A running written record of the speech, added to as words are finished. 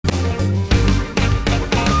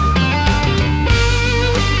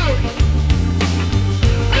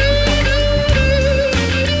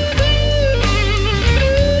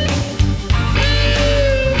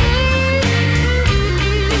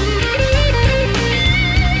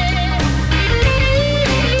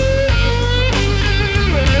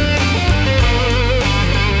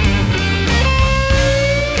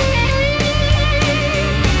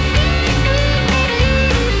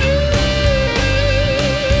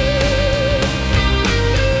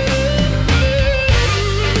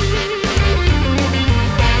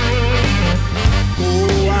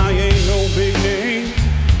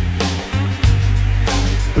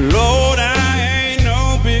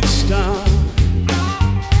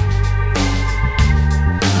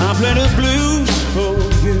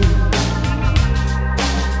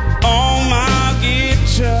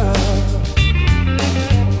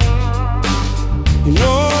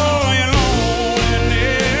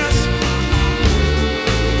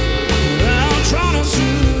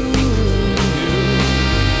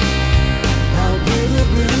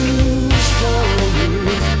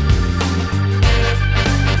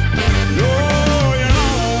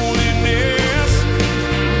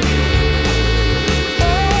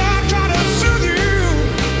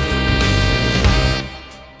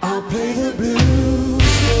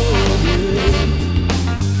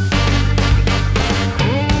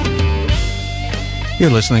You're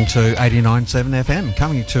listening to 89.7 FM,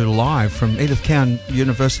 coming to you live from Edith Cowan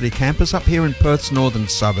University campus up here in Perth's northern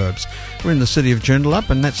suburbs. We're in the city of Joondalup,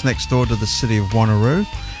 and that's next door to the city of Wanneroo.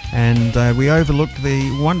 And we overlook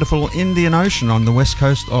the wonderful Indian Ocean on the west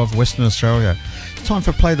coast of Western Australia. It's time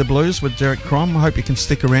for Play the Blues with Derek Cromb. I hope you can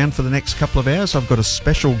stick around for the next couple of hours. I've got a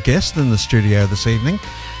special guest in the studio this evening,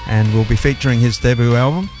 and we'll be featuring his debut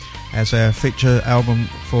album as our feature album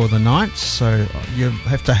for the night. So you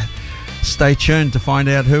have to stay tuned to find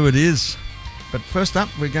out who it is. But first up,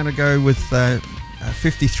 we're going to go with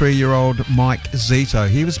 53-year-old Mike Zito.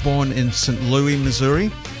 He was born in St. Louis,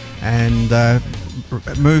 Missouri, and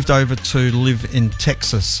moved over to live in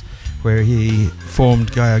Texas, where he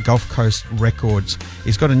formed Gulf Coast Records.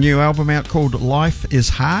 He's got a new album out called Life is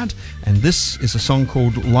Hard, and this is a song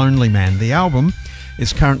called Lonely Man. The album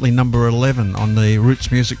is currently number 11 on the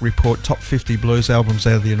Roots Music Report Top 50 Blues Albums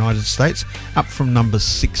out of the United States, up from number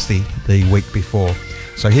 60 the week before.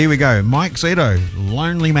 So here we go, Mike Zito,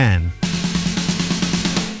 Lonely Man.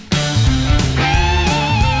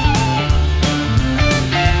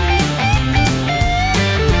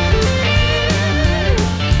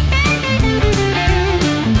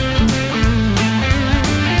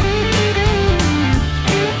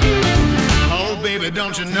 Oh, baby,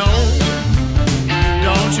 don't you know?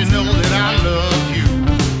 Don't you know that I love you?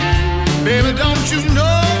 Baby, don't you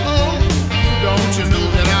know? Don't you know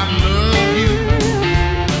that I love you?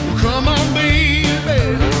 Well, come on, baby,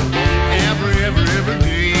 every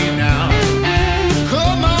day now.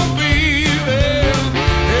 Come on, baby,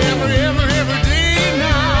 every day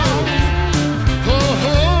now.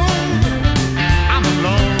 Oh, I'm a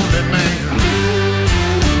lonely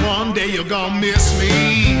man. One day you're gonna miss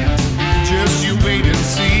me. Just you wait and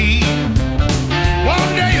see.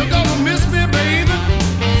 One day you're gonna miss me, baby.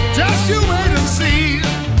 Just you wait and see.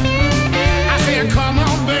 I said, come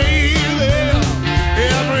on, baby.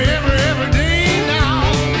 Every day now.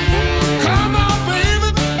 Come on,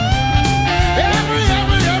 baby. Every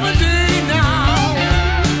day now.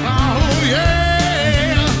 Oh,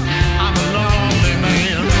 yeah. I'm a lonely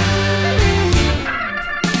man.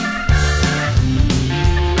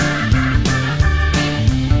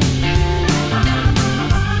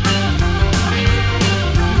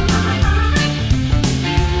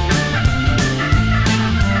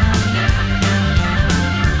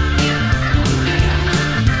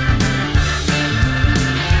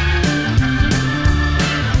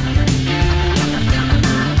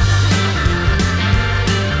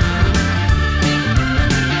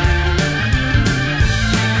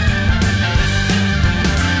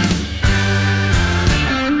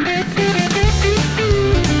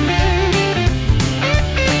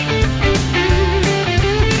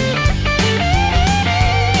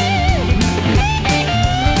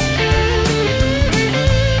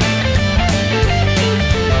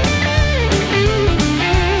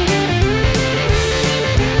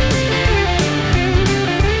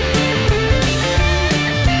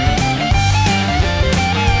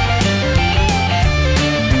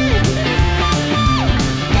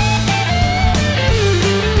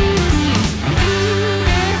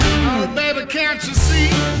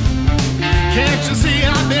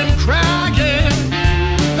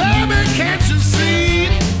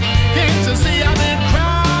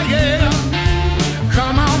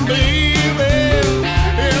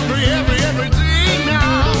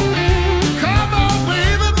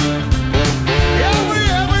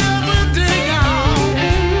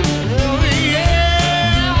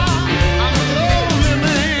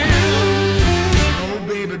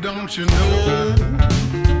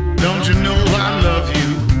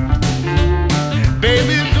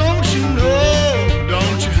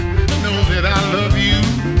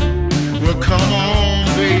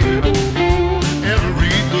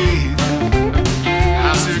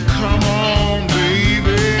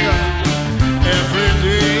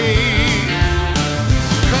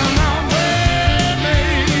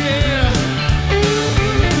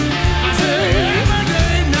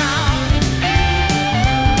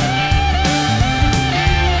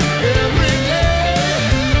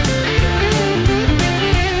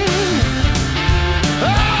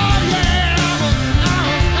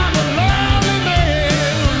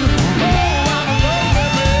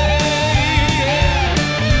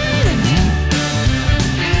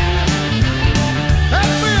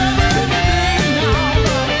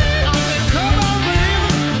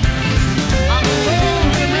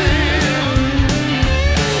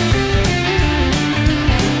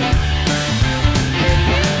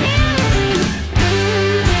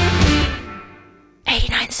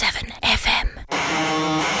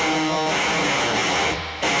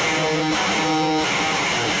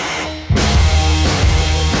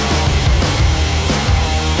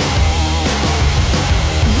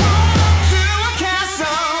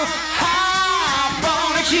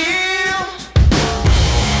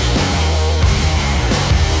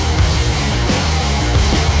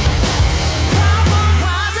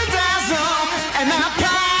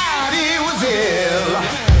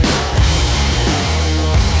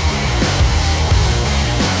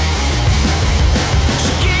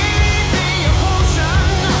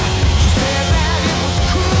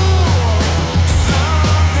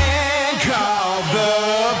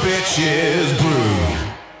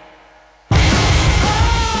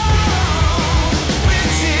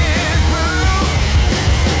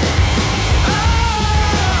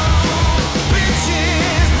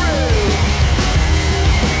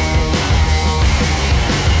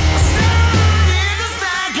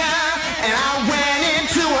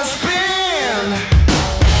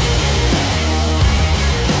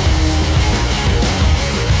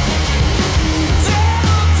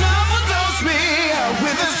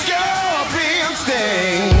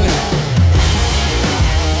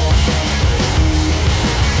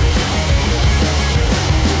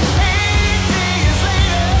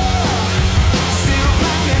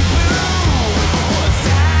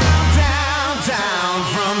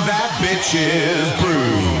 bitches brew.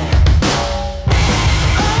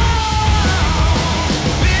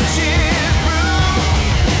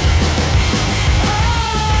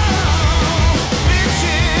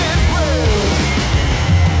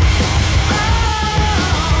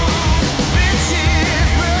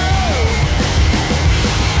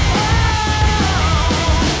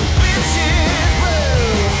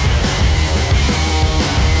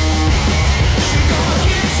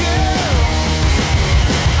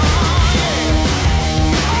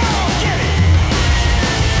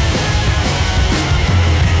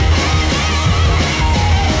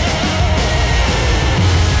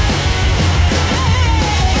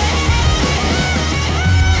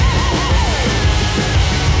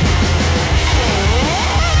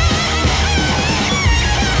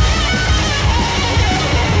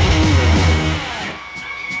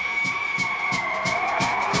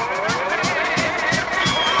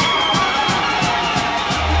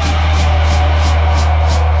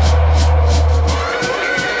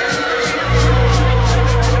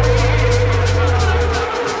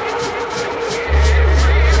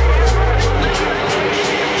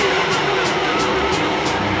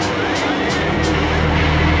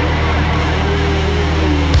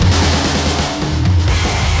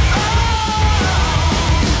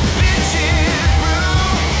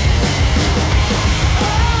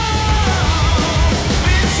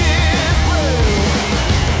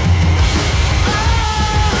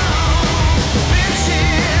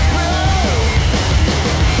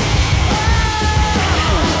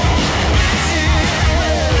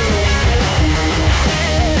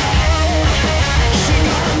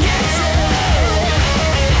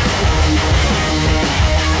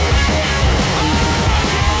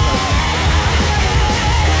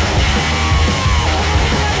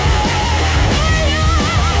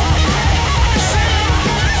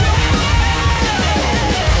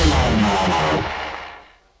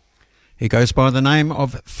 He goes by the name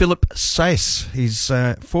of Philip Sayce. He's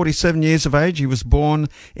 47 years of age. He was born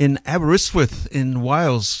in Aberystwyth in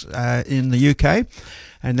Wales in the UK.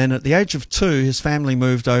 And then at the age of 2, his family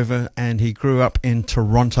moved over and he grew up in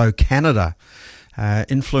Toronto, Canada,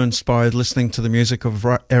 influenced by listening to the music of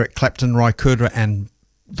Eric Clapton, Ry Cooder and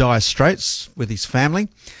Dire Straits with his family.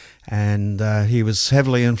 And he was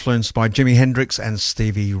heavily influenced by Jimi Hendrix and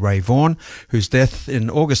Stevie Ray Vaughan, whose death in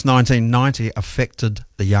August 1990 affected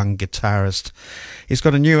the young guitarist. He's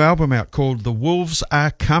got a new album out called The Wolves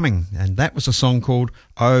Are Coming, and that was a song called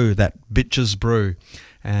Oh, That Bitches Brew.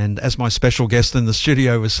 And as my special guest in the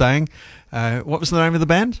studio was saying, what was the name of the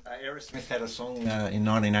band? Aerosmith had a song in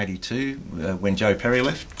 1982 when Joe Perry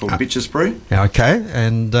left called Bitches Brew. Okay,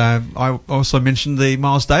 and I also mentioned the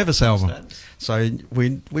Miles Davis album. So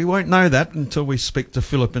we won't know that until we speak to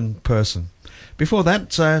Philip in person. Before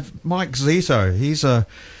that, Mike Zito, he's a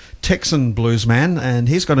Texan blues man, and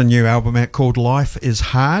he's got a new album out called Life is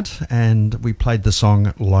Hard, and we played the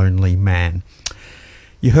song Lonely Man.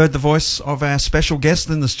 You heard the voice of our special guest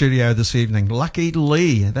in the studio this evening, Lucky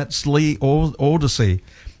Lee. That's Lee Aldersey.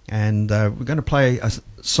 And we're going to play a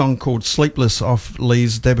song called Sleepless off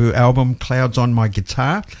Lee's debut album, Clouds on My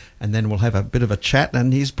Guitar. And then we'll have a bit of a chat.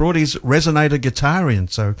 And he's brought his resonator guitar in,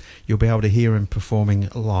 so you'll be able to hear him performing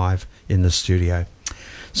live in the studio.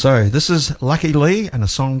 So this is Lucky Lee and a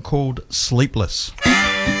song called Sleepless.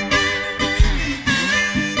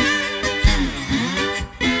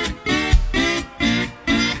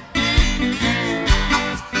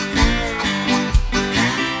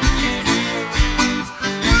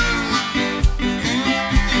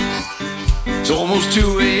 It's almost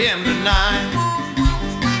 2 a.m. tonight.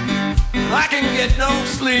 I can get no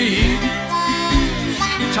sleep.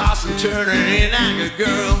 Tossing, turning in anger,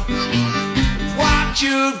 girl. What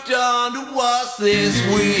you've done to us this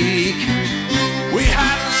week. We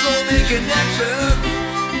had a soulmate connection.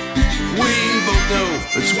 We both know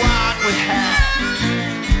it's what we had.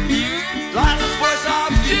 Loudest voice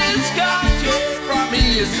of discontent from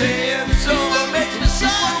me is saying so it makes me so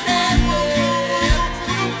dead.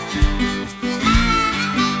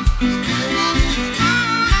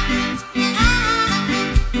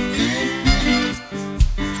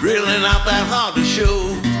 Really not that hard to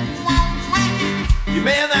show. You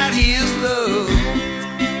man that he is love,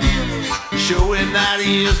 showing that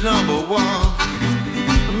he is number one,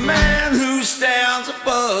 the man who stands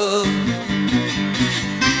above.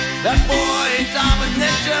 That boy ain't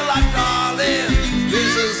domination like darling.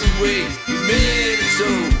 This is the way he made it so.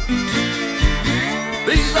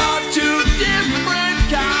 These are two different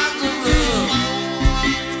kinds of love.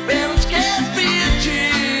 Balance can't be achieved.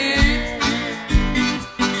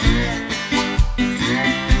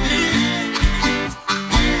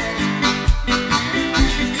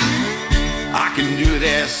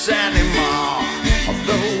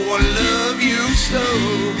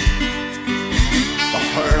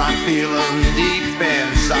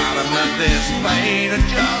 that this pain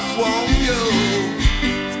just won't go.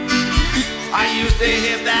 I used to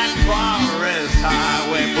hit that forest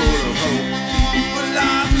highway full of hope, full of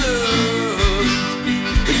love.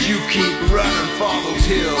 But you keep running for those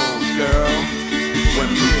hills, girl, when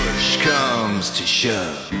push comes to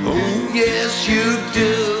shove. Oh yes you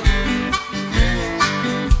do.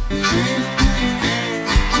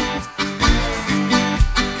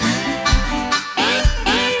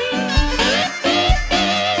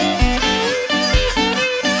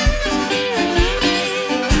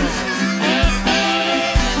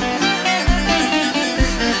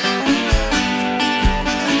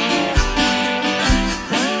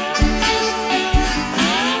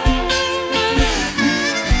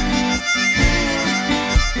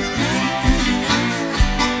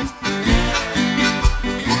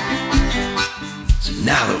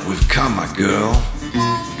 Now that we've come, my girl,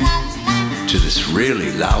 to this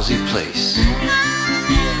really lousy place,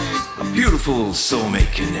 a beautiful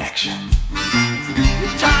soulmate connection,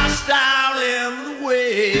 tossed out in the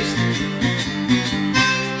waste.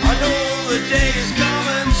 I know the day is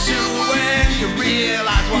coming soon when you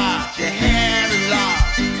realize what you had and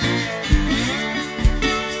lost.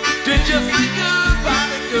 Did you think about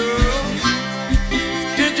it, girl?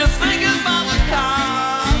 Did you think about the cost?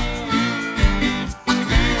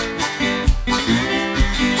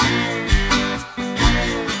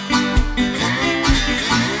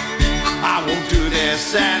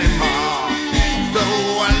 Anymore,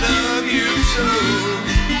 though I love you so.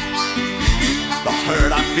 The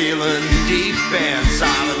hurt I'm feeling deep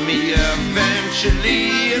inside of me,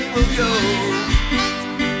 eventually it will go.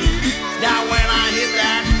 Now when I hit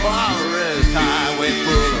that forest highway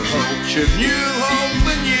full of hope, should new hope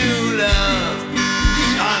and new love,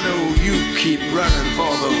 I know you keep running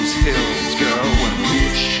for those hills, girl, when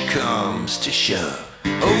push comes to shove.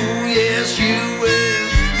 Oh yes you will.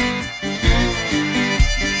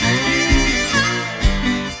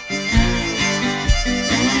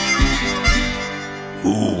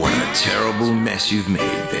 Ooh, what a terrible mess you've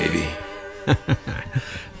made, baby.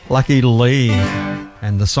 Lucky Lee,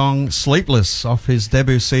 and the song Sleepless off his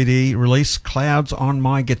debut CD release, Clouds on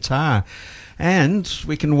My Guitar. And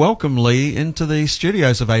we can welcome Lee into the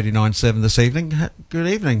studios of 89.7 this evening. Good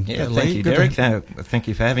evening, Yeah, Lee. thank you, Derek. Thank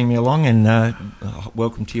you for having me along, and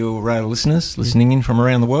welcome to your listeners listening in from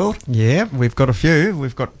around the world. Yeah, we've got a few.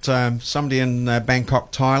 We've got somebody in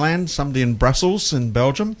Bangkok, Thailand, somebody in Brussels in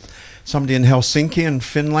Belgium, somebody in Helsinki in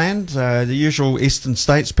Finland, the usual eastern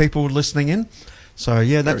states people listening in. So,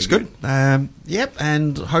 yeah, that's Very good. Yep,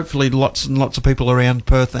 and hopefully lots and lots of people around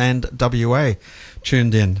Perth and WA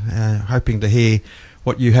tuned in, hoping to hear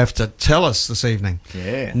what you have to tell us this evening.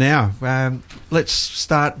 Yeah. Now, let's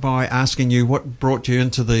start by asking you what brought you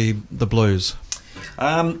into the blues.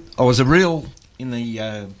 I was in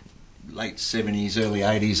the late 70s, early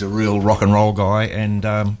 80s, a real rock and roll guy,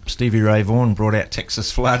 and Stevie Ray Vaughan brought out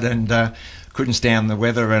Texas Flood, and couldn't stand the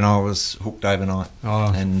weather, and I was hooked overnight.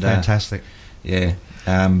 Oh, and, fantastic. Yeah.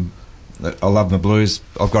 I love the blues.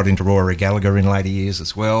 I've got into Rory Gallagher in later years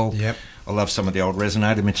as well. Yep. I love some of the old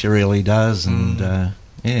Resonator material he does, and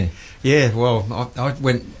yeah. Yeah, well, I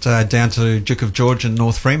went down to Duke of George in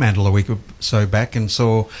North Fremantle a week or so back and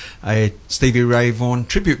saw a Stevie Ray Vaughan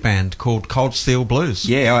tribute band called Cold Steel Blues.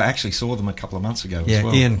 Yeah, I actually saw them a couple of months ago as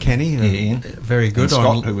well. Ian Kenny, Ian. very good. And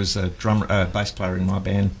Scott, who was a bass player in my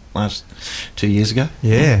band last 2 years ago.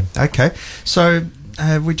 Yeah, okay. So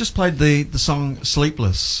we just played the song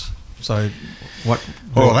Sleepless. So what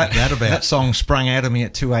brought that about? That song sprung out of me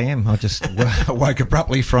at 2 a.m. I just woke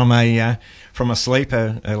abruptly from a sleep.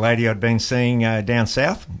 A lady I'd been seeing down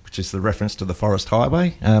south, which is the reference to the Forest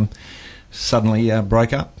Highway, suddenly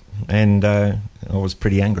broke up, and I was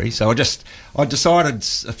pretty angry. So I decided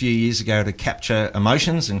a few years ago to capture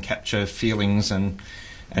emotions and capture feelings and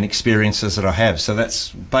experiences that I have. So that's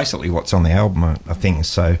basically what's on the album, I think.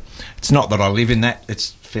 So it's not that I live in that.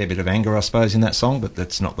 It's a fair bit of anger, I suppose, in that song, but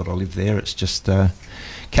that's not that I live there. It's just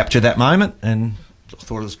capture that moment, and I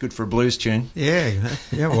thought it was good for a blues tune. Yeah.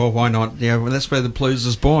 Well, why not? Yeah, well, that's where the blues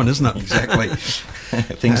is born, isn't it? Exactly.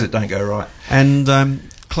 Things that don't go right. And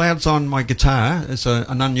Clouds on My Guitar is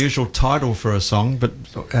an unusual title for a song, but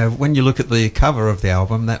when you look at the cover of the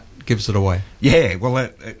album, that gives it away. Yeah, well,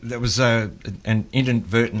 that was an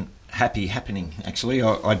inadvertent happy happening, actually.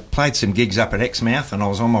 I played some gigs up at Exmouth, and I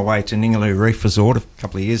was on my way to Ningaloo Reef Resort a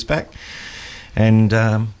couple of years back, and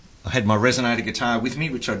I had my Resonator guitar with me,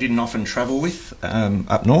 which I didn't often travel with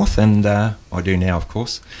up north, and I do now, of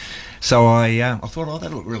course. So I thought, oh,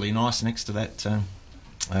 that'll look really nice next to that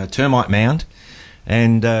termite mound,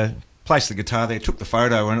 and placed the guitar there, took the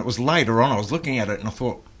photo, and it was later on I was looking at it, and I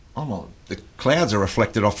thought, the clouds are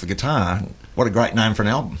reflected off the guitar. What a great name for an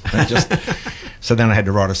album. So then I had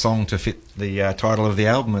to write a song to fit the title of the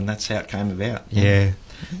album, and that's how it came about. Yeah.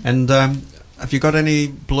 And have you got any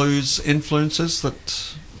blues influences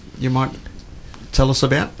that you might tell us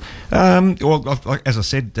about? As I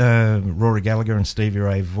said, Rory Gallagher and Stevie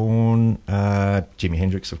Ray Vaughan, Jimi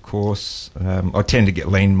Hendrix, of course. I tend to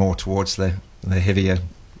lean more towards the heavier,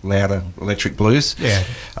 louder electric blues. Yeah.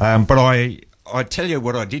 But I tell you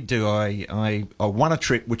what I did do. I won a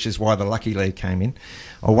trip, which is why the Lucky League came in.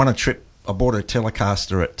 I won a trip. I bought a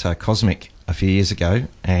Telecaster at Cosmic a few years ago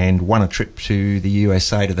and won a trip to the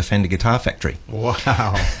USA to the Fender Guitar Factory.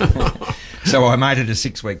 Wow. So I made it a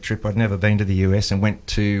 6-week trip. I'd never been to the US and went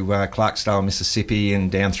to Clarksdale, Mississippi,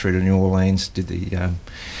 and down through to New Orleans. Did the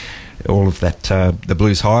all of that, the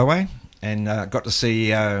Blues Highway, and got to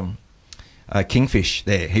see Kingfish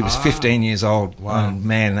there. He was 15 years old. Wow. And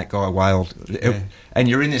man, that guy wailed. Yeah. And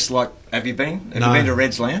you're in this have you been? Have No. you been to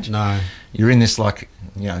Red's Lounge? No. You're in this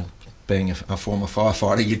being a former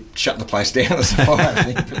firefighter, you'd shut the place down as a fire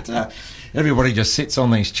thing. But everybody just sits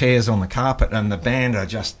on these chairs on the carpet, and the band are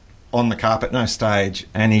just on the carpet, no stage,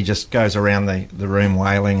 and he just goes around the room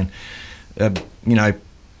wailing. And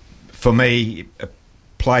for me,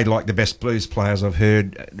 played like the best blues players I've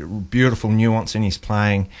heard. Beautiful nuance in his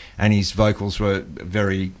playing, and his vocals were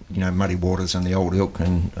very, Muddy Waters and the old ilk.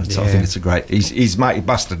 And so I think it's a great. He's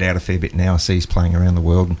busted out a fair bit now. I see he's playing around the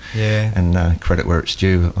world. And credit where it's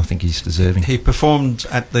due. I think he's deserving. He performed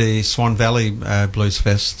at the Swan Valley Blues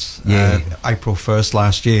Fest April 1st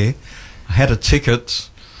last year. I had a ticket.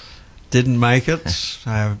 Didn't make it.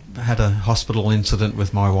 I had a hospital incident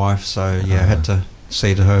with my wife, so I had to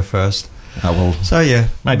see to her first. Oh, well, so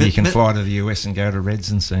maybe you can fly to the US and go to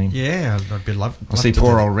Reds and see him. Yeah, I'd be love. I see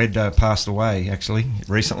poor old Red passed away actually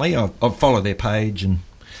recently. I've followed their page, and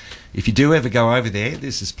if you do ever go over there,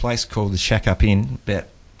 there's this place called the Shack Up Inn, about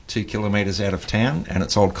 2 kilometres out of town, and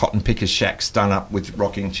it's old cotton pickers' shacks done up with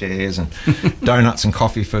rocking chairs and donuts and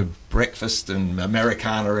coffee for breakfast and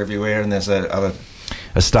Americana everywhere, and there's a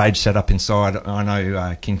stage set up inside. I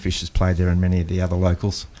know Kingfish has played there and many of the other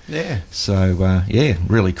locals. Yeah. So,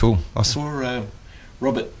 really cool. I saw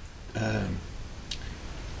Robert, not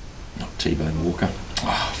T-Bone Walker.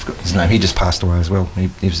 Oh, I forgot his name. He just passed away as well.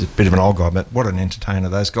 He was a bit of an old guy, but what an entertainer.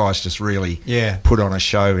 Those guys just really put on a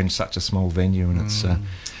show in such a small venue, and it's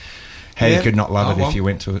how you could not love it if you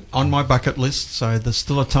went to it. On my bucket list, so there's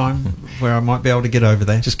still a time where I might be able to get over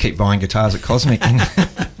there. Just keep buying guitars at Cosmic.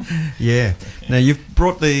 Yeah. Now, you've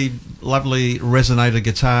brought the lovely resonator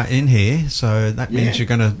guitar in here, so that means you're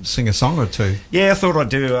going to sing a song or two. Yeah, I thought I'd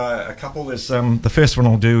do a couple. There's the first one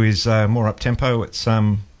I'll do is more up-tempo. It's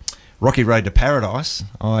Rocky Road to Paradise.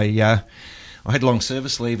 I had long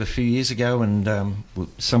service leave a few years ago, and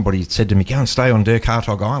somebody said to me, go and stay on Dirk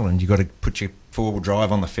Hartog Island. You've got to put your four-wheel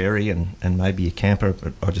drive on the ferry and maybe a camper.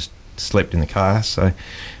 But I just slept in the car, so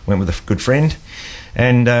went with a good friend.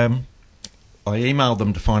 And I emailed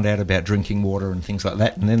them to find out about drinking water and things like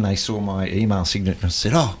that, and then they saw my email signature and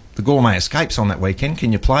said, the Gourmet Escape's on that weekend.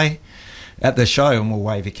 Can you play at the show and we'll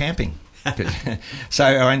waive your camping? So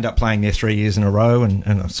I ended up playing there 3 years in a row, and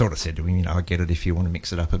I sort of said to him, I get it if you want to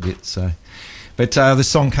mix it up a bit. So, but the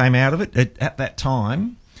song came out of it. At that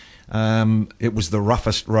time, it was the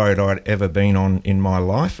roughest road I'd ever been on in my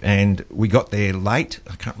life, and we got there late.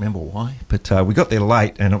 I can't remember why, but we got there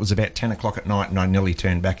late, and it was about 10 o'clock at night, and I nearly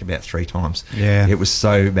turned back about 3 times. Yeah. It was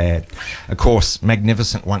so bad. Of course,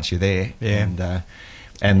 magnificent once you're there. Yeah.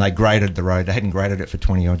 And they graded the road. They hadn't graded it for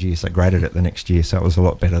 20-odd years. They graded it the next year, so it was a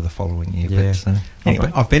lot better the following year. Yeah. But,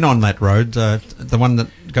 anyway. I've been on that road, the one that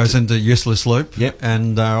goes into Useless Loop. Yep.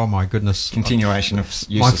 And, oh, my goodness. Continuation of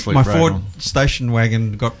Useless Loop My road Ford on. station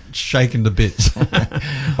wagon got shaken to bits.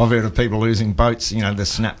 I've heard of people losing boats, they're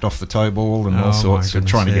snapped off the tow ball and all sorts of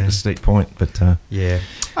goodness, trying to get to Steep Point. But yeah.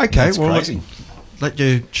 Okay, it's well, crazy. let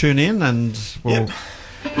you tune in and we'll...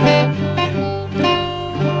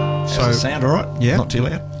 So, does it sound all right? Yeah. Not too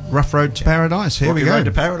loud? Rough Road to Paradise. Here we go. Rocky Road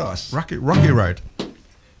to Paradise. Rocky Road. Rocky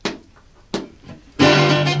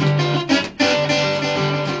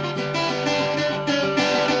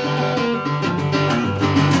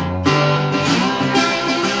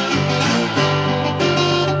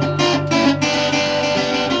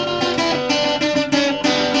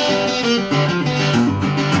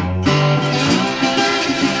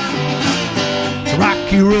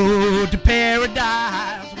Road to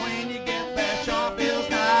Paradise. When you get there, sure feels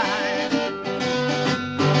nice.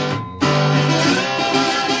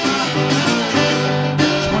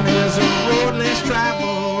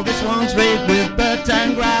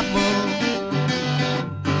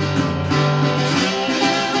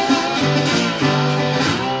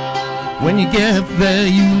 you get there,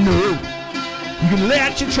 you know you can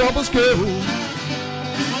let your troubles go.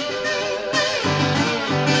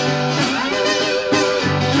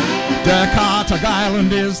 The Cartog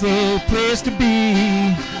Island is the place to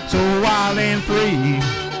be, so wild and free.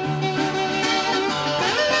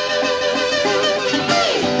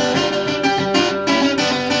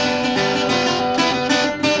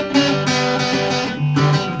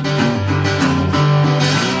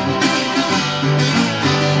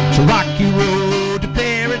 It's a rocky road to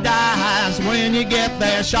paradise. When you get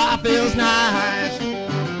there, sure feels nice.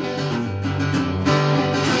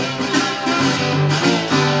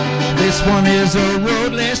 This one is a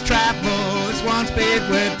road less traveled. This one's paved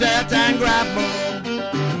with dirt and gravel.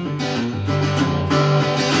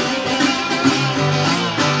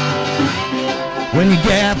 When you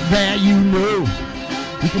get there, you know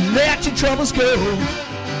you can let your troubles go.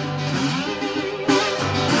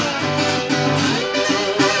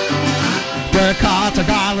 The Cartog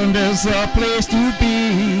Island is a place to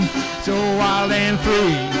be, so wild and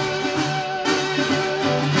free.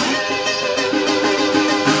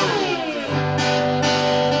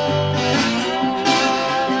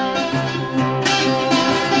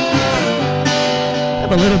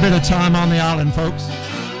 A little bit of time on the island, folks.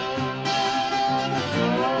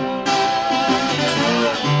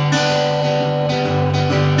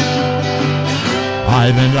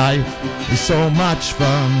 Island life is so much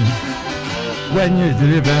fun when you're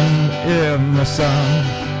living in the sun.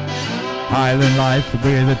 Island life with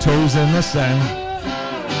the toes in the sand,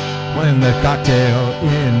 when the cocktail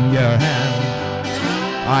in your hand.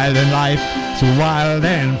 Island life so wild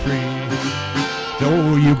and free.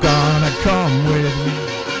 Oh, you gonna come with me?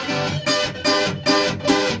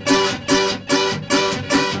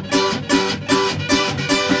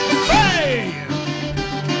 Hey!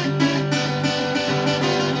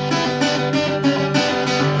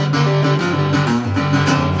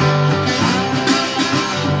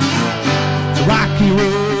 It's a rocky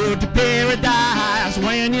road to paradise.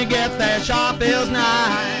 When you get there, sure feels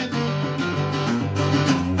nice.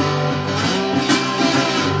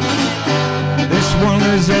 This one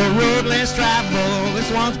is a road less traveled.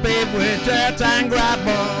 This one's paved with dirt and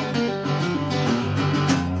gravel.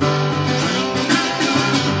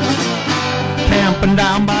 Camping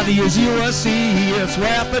down by the Azure Sea, it's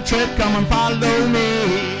worth the trip, come and follow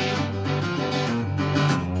me.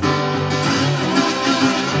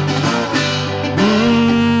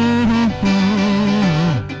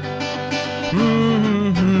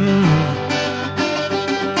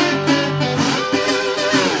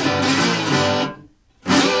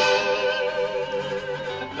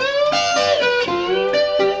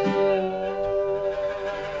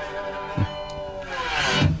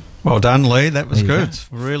 Well done, Lee. That was good.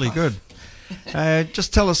 Really good.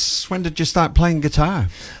 Just tell us, when did you start playing guitar?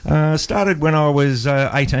 Started when I was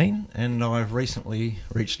 18, and I've recently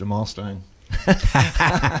reached a milestone.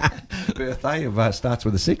 Birthday of starts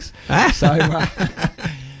with a 6. So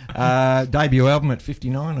debut album at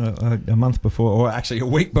 59, a month before, or actually a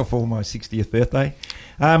week before my 60th birthday.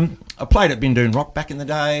 I played at Bindoon Rock back in the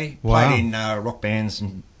day. Wow. Played in rock bands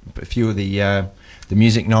and a few of the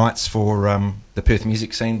music nights for the Perth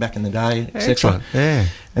music scene back in the day, etc. Excellent. Yeah.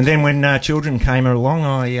 And then when children came along,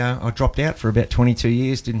 I dropped out for about 22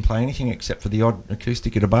 years. Didn't play anything except for the odd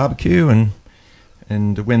acoustic at a barbecue.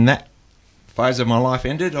 And when that phase of my life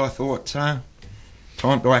ended, I thought time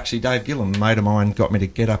to actually Dave Gillam, a mate of mine, got me to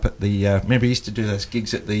get up at the. Remember, he used to do those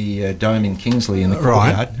gigs at the Dome in Kingsley in the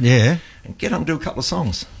courtyard. Yeah. And get up and do a couple of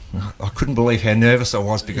songs. I couldn't believe how nervous I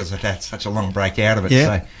was because I'd had such a long break out of it.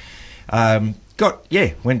 Yeah. So,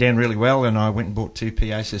 went down really well, and I went and bought 2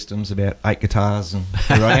 PA systems, about 8 guitars, and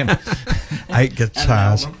here I am. 8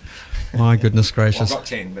 guitars. My goodness gracious. Well, I've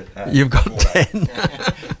got 10, but... You've got 10.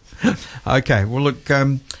 Okay, well, look,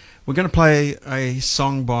 we're going to play a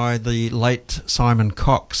song by the late Simon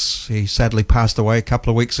Cox. He sadly passed away a couple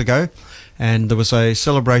of weeks ago, and there was a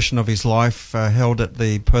celebration of his life held at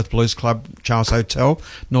the Perth Blues Club, Charles Hotel,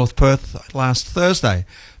 North Perth, last Thursday.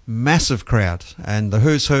 Massive crowd, and the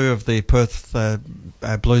who's who of the Perth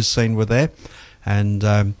blues scene were there,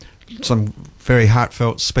 and some very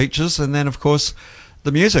heartfelt speeches, and then of course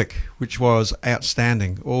the music, which was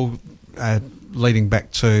outstanding, all leading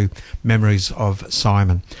back to memories of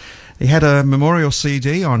Simon. He had a memorial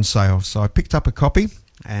CD on sale, so I picked up a copy,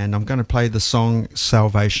 and I'm going to play the song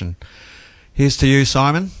Salvation. Here's to you,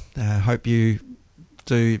 Simon. Hope you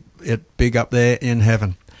do it big up there in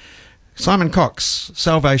heaven. Simon Cox,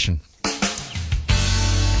 Salvation.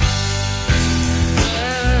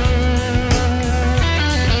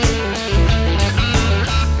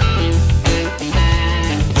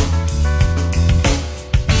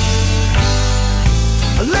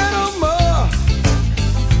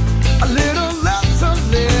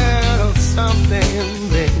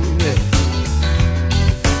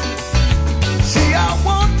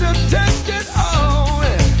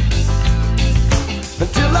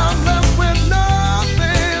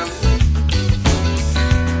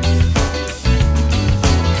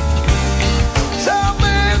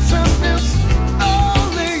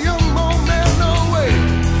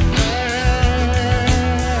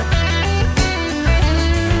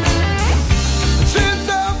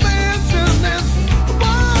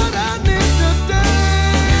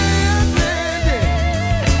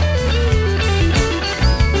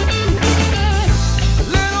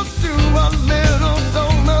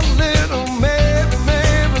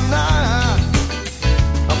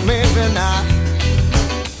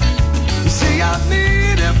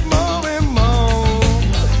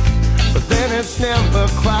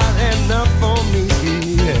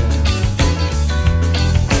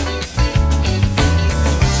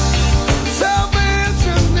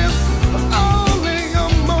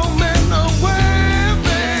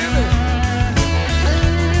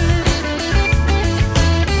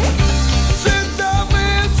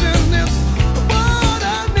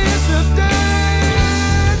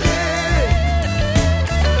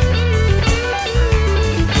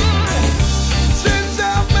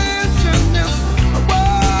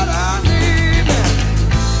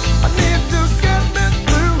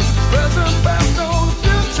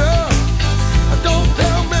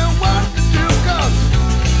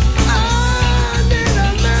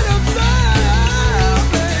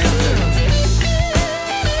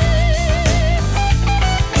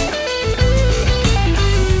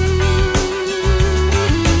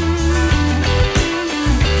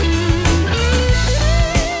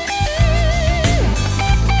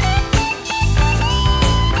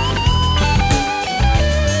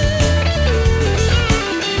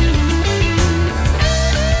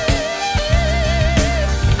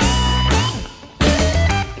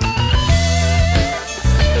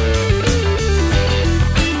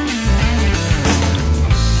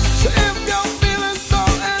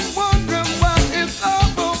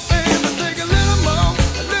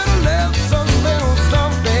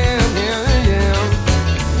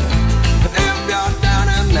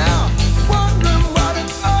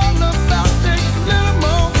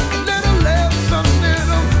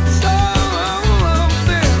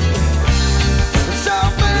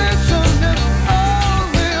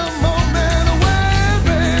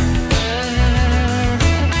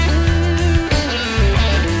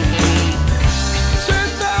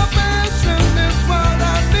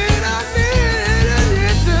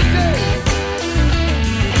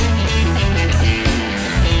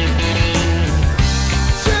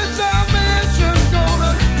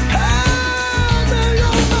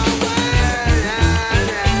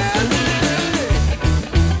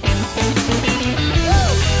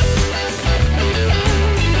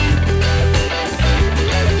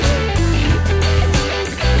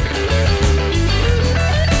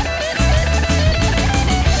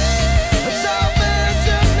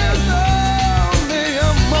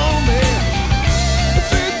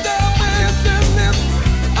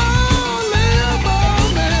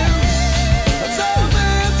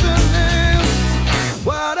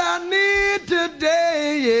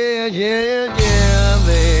 yeah, yeah, yeah,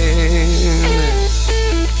 baby.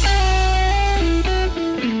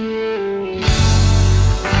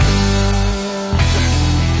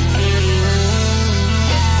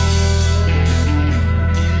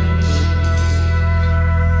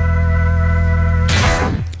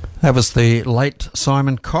 That was the late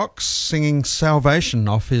Simon Cox singing Salvation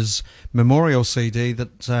off his memorial CD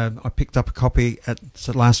that I picked up a copy at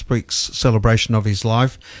last week's celebration of his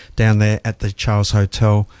life down there at the Charles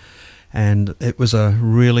Hotel. And it was a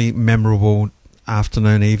really memorable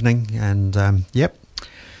afternoon, evening. And, yep.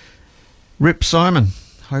 Rip Simon.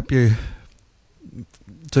 Hope you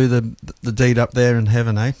do the deed up there in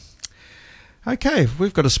heaven, eh? Okay,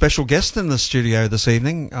 we've got a special guest in the studio this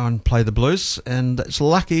evening on Play the Blues, and it's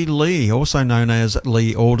Lucky Lee, also known as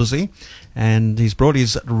Lee Aldersey, and he's brought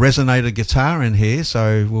his resonator guitar in here,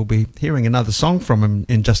 so we'll be hearing another song from him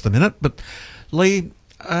in just a minute. But Lee,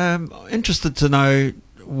 interested to know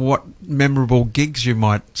what memorable gigs you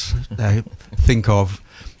might think of.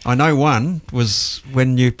 I know one was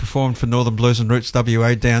when you performed for Northern Blues and Roots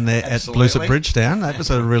WA down there at Blues at Bridgetown. That was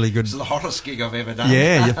a really good... It was the hottest gig I've ever done.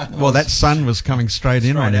 Yeah, well, that sun was coming straight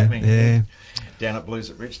in on you. Yeah. Down at Blues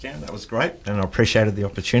at Bridgetown, that was great, and I appreciated the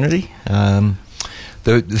opportunity. The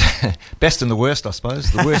best and the worst, I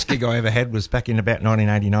suppose. The worst gig I ever had was back in about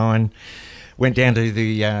 1989. Went down to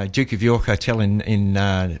the Duke of York Hotel in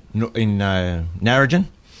Narrogin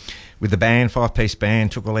with the band, 5-piece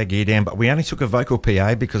band, took all our gear down, but we only took a vocal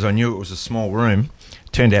PA because I knew it was a small room.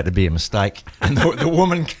 Turned out to be a mistake. And the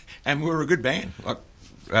woman, and we were a good band, like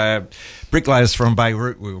bricklayers from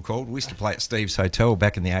Beirut we were called. We used to play at Steve's Hotel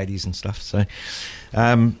back in the 80s and stuff. So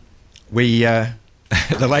the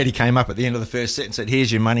lady came up at the end of the first set and said,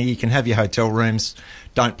 "Here's your money, you can have your hotel rooms,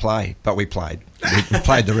 don't play." But we played. We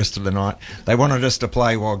played the rest of the night. They wanted us to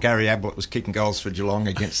play while Gary Ablett was kicking goals for Geelong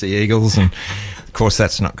against the Eagles, and of course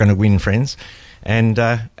that's not going to win friends. And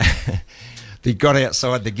they got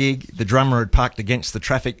outside the gig, the drummer had parked against the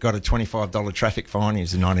traffic, got a $25 traffic fine. It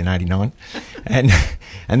was in 1989.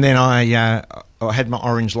 And then I had my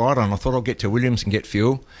orange light on. I thought I'll get to Williams and get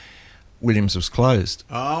fuel. Williams was closed.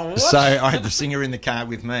 Oh, what? So I had the singer in the car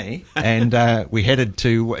with me, and we headed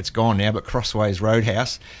to, it's gone now, but Crossways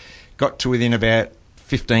Roadhouse. Got to within about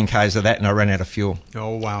 15 k's of that, and I ran out of fuel.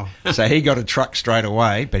 Oh, wow. So he got a truck straight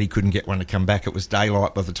away, but he couldn't get one to come back. It was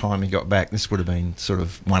daylight by the time he got back. This would have been sort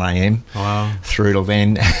of 1 a.m. Wow. Through to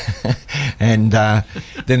then. And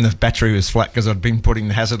then the battery was flat because I'd been putting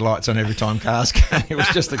the hazard lights on every time cars came. It was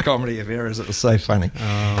just a comedy of errors. It was so funny.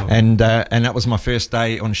 Oh. And that was my first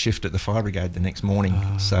day on shift at the fire brigade the next morning.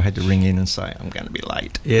 Oh. So I had to ring in and say, I'm going to be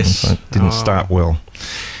late. Yes. So it didn't start well.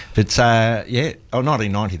 But,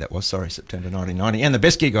 1990 that was, September 1990. And the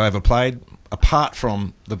best gig I ever played, apart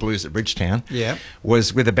from the Blues at Bridgetown,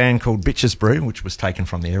 was with a band called Bitches Brew, which was taken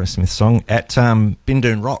from the Aerosmith song, at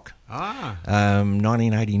Bindoon Rock.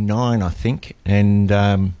 1989, I think.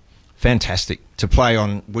 And fantastic to play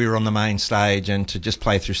on. We were on the main stage, and to just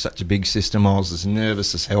play through such a big system, I was as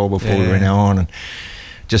nervous as hell before we went on, and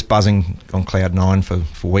just buzzing on cloud nine for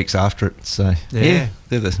weeks after it. So they're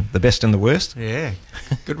the best and the worst. Yeah,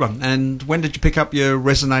 good one. And when did you pick up your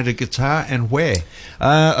resonator guitar, and where?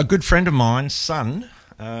 A good friend of mine's son,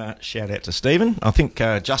 shout out to Stephen. I think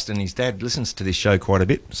Justin, his dad, listens to this show quite a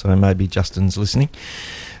bit, so maybe Justin's listening.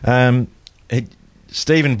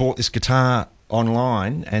 Stephen bought this guitar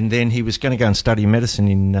online, and then he was going to go and study medicine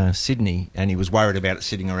in Sydney, and he was worried about it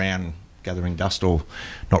sitting around gathering dust or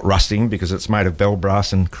not rusting because it's made of bell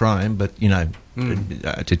brass and chrome, but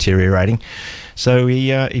deteriorating. So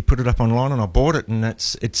he put it up online, and I bought it, and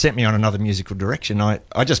it sent me on another musical direction.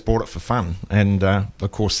 I just bought it for fun, and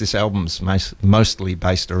of course this album's mostly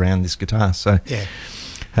based around this guitar. So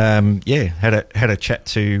had a chat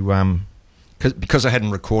to because I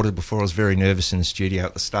hadn't recorded before. I was very nervous in the studio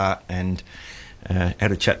at the start, and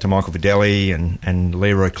had a chat to Michael Videlli and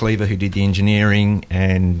Leroy Cleaver, who did the engineering,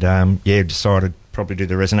 and decided probably do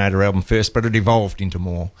the Resonator album first, but it evolved into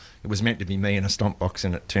more. It was meant to be me in a stomp box,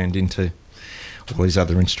 and it turned into all these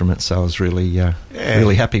other instruments, so I was really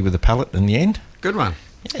really happy with the palette in the end. Good one.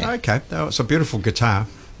 Yeah. Okay, it's a beautiful guitar.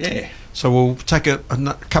 Yeah. So we'll take a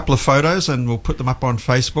couple of photos and we'll put them up on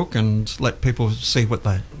Facebook and let people see what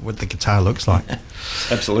the guitar looks like.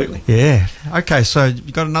 Absolutely. Yeah. Okay, so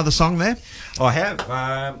you got another song there? I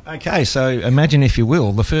have. Okay, so imagine, if you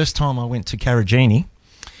will, the first time I went to Karajini,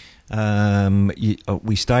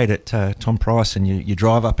 we stayed at Tom Price, and you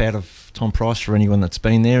drive up out of Tom Price, for anyone that's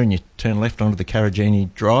been there, and you turn left onto the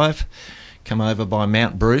Karajini Drive, come over by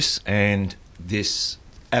Mount Bruce, and this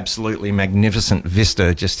absolutely magnificent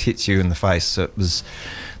vista just hits you in the face. So it was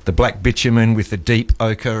the black bitumen with the deep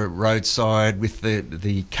ochre roadside, with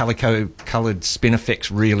the calico coloured spin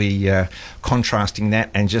effects really contrasting that,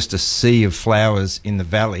 and just a sea of flowers in the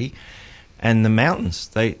valley and the mountains,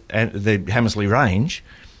 the Hamersley Range.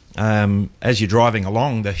 As you're driving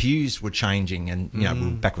along, the hues were changing, and we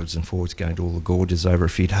were backwards and forwards going to all the gorges over a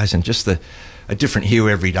few days, and just a different hue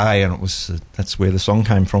every day. And it was that's where the song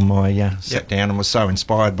came from. I sat down and was so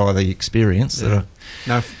inspired by the experience that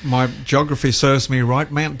Now, if my geography serves me right,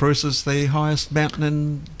 Mount Bruce is the highest mountain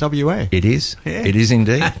in WA. it is. Yeah. It is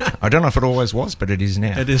indeed. I don't know if it always was, but it is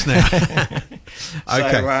now. It is now.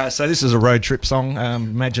 Okay. So this is a road trip song.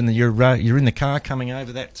 Imagine that you're in the car coming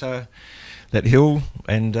over that hill,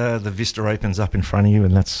 and the vista opens up in front of you,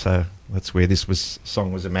 and that's where this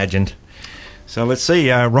song was imagined. So let's see,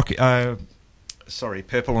 Purple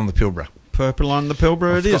on the Pilbara. Purple on the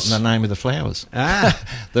Pilbara I've it is. forgotten the name of the flowers. Ah.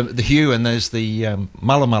 the hue, and there's the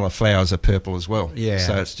mulla flowers are purple as well. Yeah.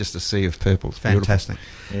 So it's just a sea of purple. It's Fantastic.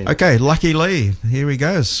 beautiful. Yeah. Okay, Lucky Lee, here he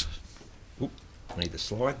goes. Oop, I need the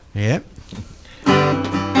slide. Yep.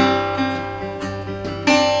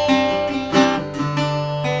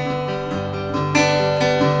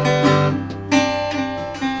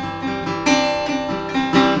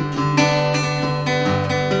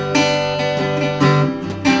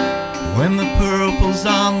 When the purple's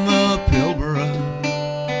on the Pilbara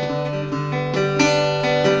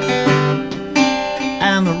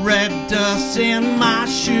and the red dust in my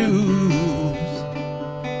shoes,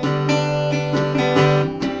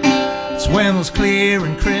 it's when those clear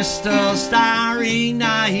and crystal starry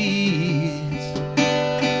nights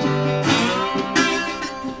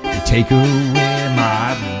they take away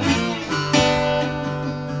my blues.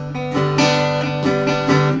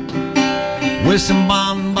 With some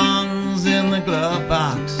bonbons in the glove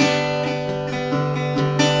box,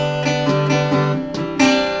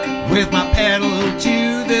 with my pedal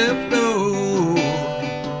to the floor,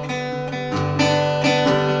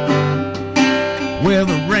 where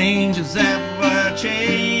the range is ever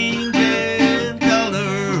changing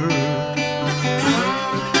color,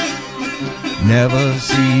 never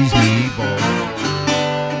sees me bored.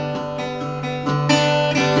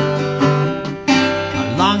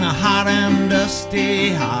 Along a hot and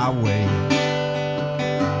dusty highway,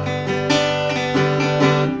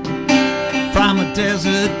 from the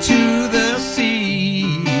desert to the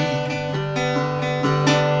sea,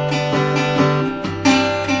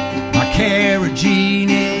 my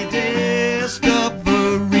Carragini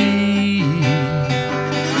discovery,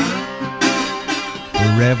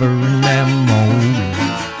 forever in memory.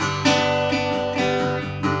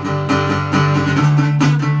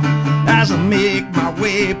 As I make my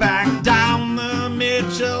way back down the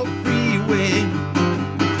Mitchell Freeway,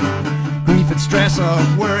 grief and stress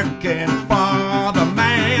of working for the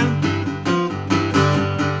man,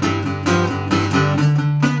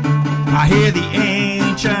 I hear the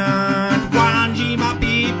ancient Wanji, my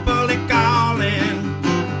people are calling,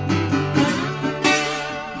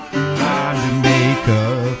 trying to make a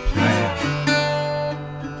plan.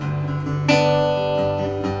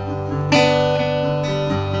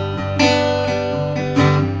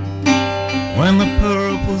 When the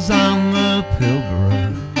purple's on the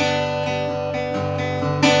Pilbara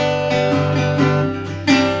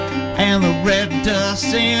and the red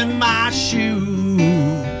dust in my shoes,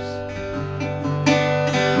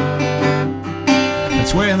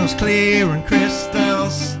 that's when those clear and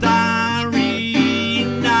crystal starry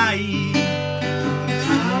nights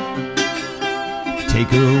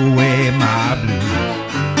take away my blues.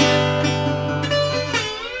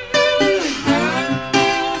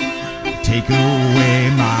 Take away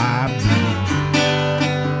my blues.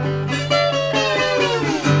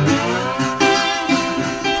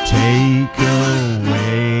 Take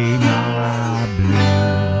away my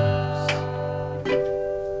blues.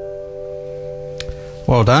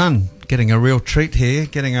 Well done. Getting a real treat here,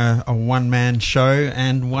 getting a one-man show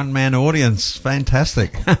and one-man audience.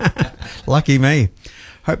 Fantastic. Lucky me.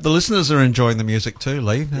 Hope the listeners are enjoying the music too,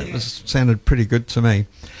 Lee. That sounded pretty good to me.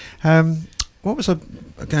 What was I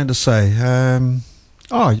going to say?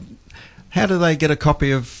 How do they get a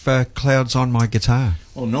copy of Clouds on My Guitar?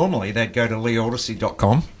 Well, normally they'd go to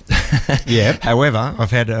leeodyssey.com. Yeah. However,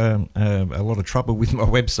 I've had a lot of trouble with my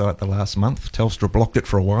website the last month. Telstra blocked it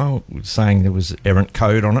for a while, saying there was errant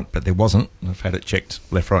code on it, but there wasn't. I've had it checked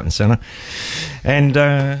left, right and centre. And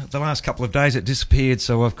the last couple of days it disappeared,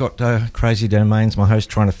 so I've got Crazy Domains, my host,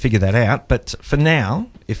 trying to figure that out. But for now,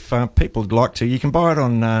 if people would like to, you can buy it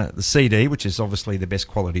on the CD, which is obviously the best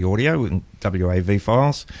quality audio in WAV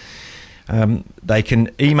files. They can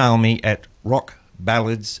email me at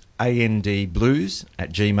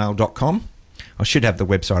rockballadsandblues@gmail.com. I should have the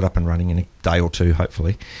website up and running in a day or two,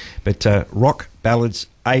 hopefully. But rock ballads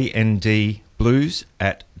and blues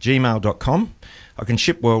at gmail.com. I can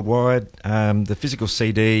ship worldwide. The physical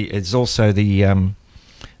CD is also the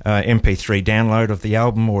MP3 download of the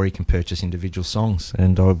album, or you can purchase individual songs.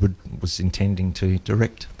 And I was intending to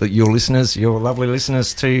direct your lovely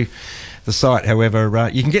listeners, to the site. However,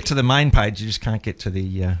 you can get to the main page, you just can't get to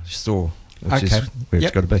the store, which is where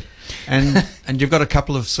it's got to be. And you've got a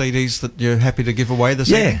couple of CDs that you're happy to give away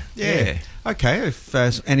this evening? Yeah. Okay, if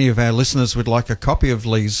any of our listeners would like a copy of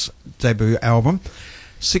Lee's debut album,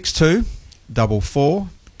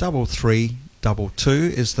 62443322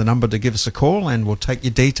 is the number to give us a call, and we'll take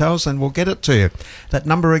your details and we'll get it to you. That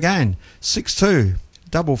number again,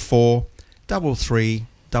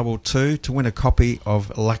 62443322, to win a copy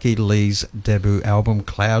of Lucky Lee's debut album,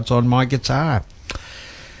 Clouds on My Guitar.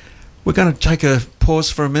 We're going to take a pause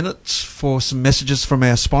for a minute for some messages from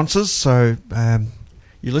our sponsors. So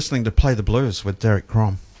you're listening to Play the Blues with Derek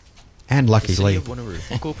Cromb and Lucky Lee. City of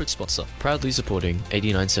Wanneroo, corporate sponsor, proudly supporting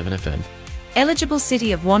 89.7 FM. Eligible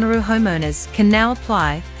City of Wanneroo homeowners can now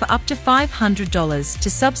apply for up to $500 to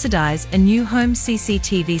subsidise a new home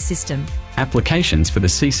CCTV system. Applications for the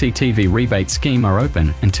CCTV rebate scheme are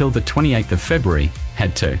open until the 28th of February.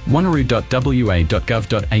 Head to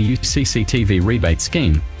wanneroo.wa.gov.au CCTV rebate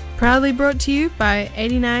scheme. Proudly brought to you by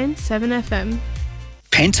 89.7 FM.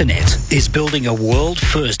 Pentanet is building a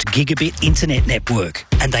world-first gigabit internet network,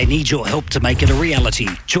 and they need your help to make it a reality.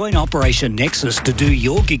 Join Operation Nexus to do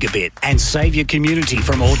your gigabit and save your community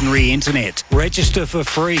from ordinary internet. Register for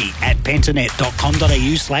free at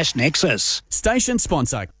pentanet.com.au/nexus. Station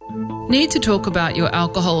sponsor. Need to talk about your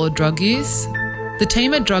alcohol or drug use? The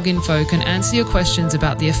team at Drug Info can answer your questions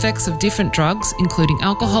about the effects of different drugs, including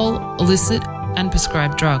alcohol, illicit and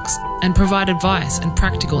prescribed drugs, and provide advice and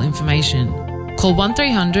practical information. Call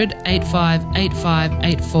 1300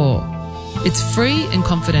 858584. It's free and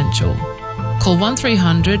confidential. Call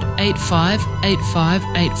 1300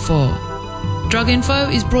 858584. Drug Info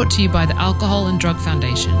is brought to you by the Alcohol and Drug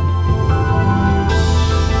Foundation.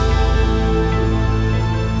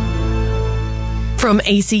 From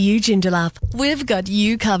ECU Joondalup, we've got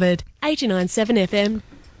you covered. 89.7 FM.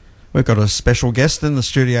 We've got a special guest in the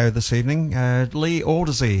studio this evening, Lee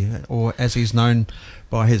Aldersey, or as he's known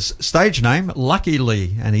by his stage name, Lucky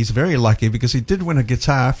Lee. And he's very lucky because he did win a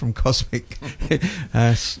guitar from Cosmic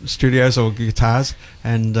Studios or Guitars,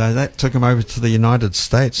 and that took him over to the United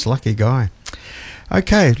States. Lucky guy.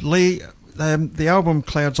 Okay, Lee, the album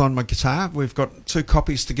Clouds on My Guitar, we've got 2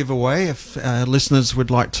 copies to give away. If listeners would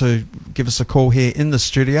like to give us a call here in the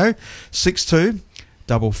studio,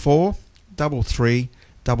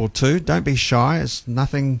 62443322. Don't be shy. There's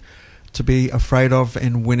nothing to be afraid of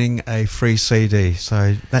in winning a free CD.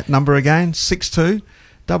 So that number again,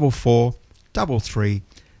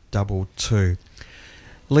 62443322.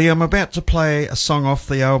 Lee, I'm about to play a song off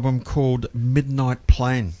the album called Midnight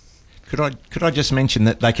Plane. Could I just mention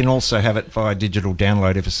that they can also have it via digital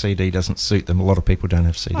download if a CD doesn't suit them? A lot of people don't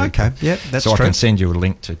have CD. Okay, yeah, that's so true. I can send you a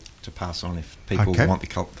link to pass on if people want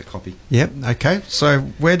the copy. Yep, okay. So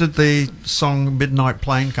where did the song Midnight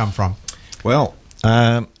Plane come from? Well,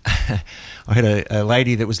 I had a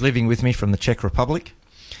lady that was living with me from the Czech Republic,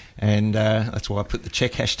 and that's why I put the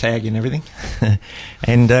Czech hashtag in everything.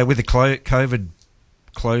 And with the COVID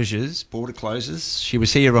closures, border closures, she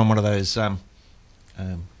was here on one of those...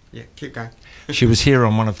 yeah, keep going. She was here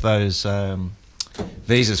on one of those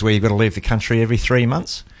visas where you've got to leave the country every 3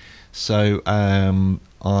 months. So we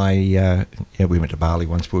went to Bali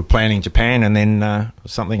once. We were planning Japan, and then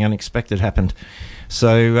something unexpected happened.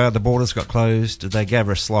 So the borders got closed. They gave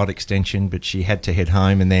her a slight extension, but she had to head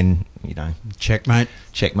home, and then, Checkmate.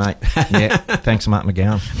 Yeah, thanks, Mark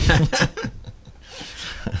McGowan.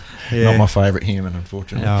 Not my favourite human,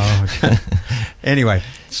 unfortunately. Oh, okay. Anyway,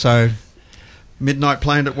 so... Midnight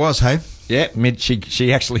Plane it was, hey? Yeah,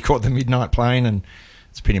 she actually caught the midnight plane, and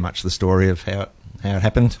it's pretty much the story of how it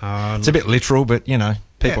happened. It's a bit literal, but,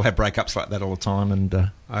 people have breakups like that all the time. And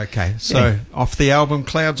okay, so off the album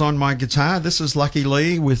Clouds on My Guitar, this is Lucky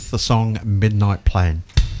Lee with the song Midnight Plane.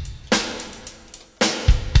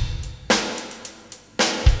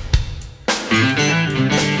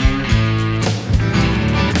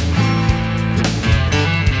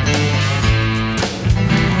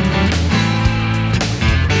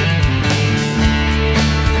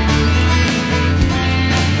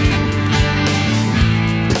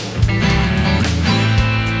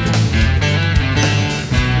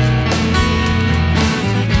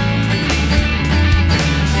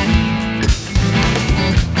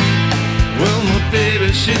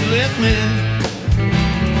 She left me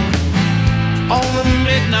on the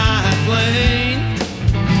midnight plane.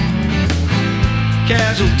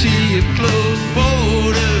 casualty of closed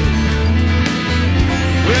borders.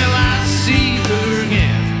 Well, I see her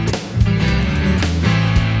again.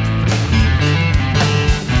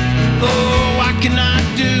 Oh, what can I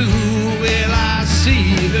do? Well, I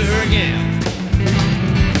see her again.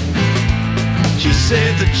 She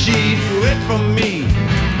said that she'd quit from me.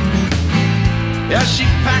 Yeah, she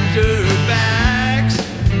packed her bags,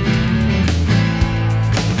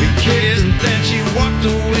 the kids, and then she walked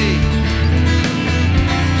away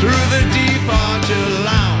through the departure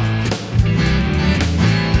lounge.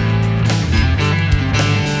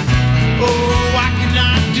 Oh, what can I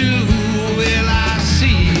do? Well, I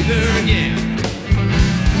see her again.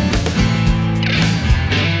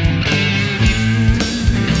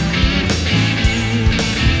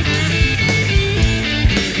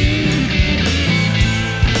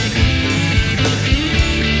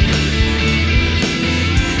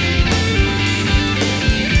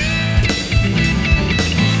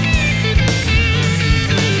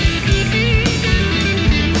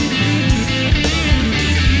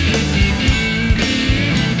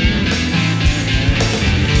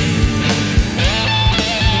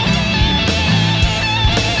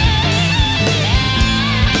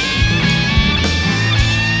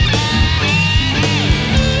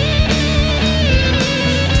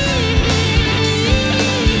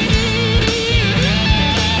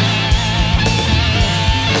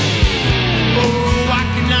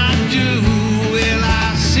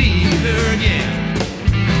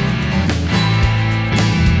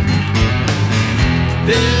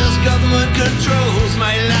 This government controls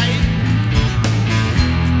my life.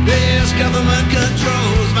 This government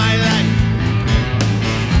controls my life.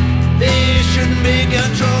 They shouldn't be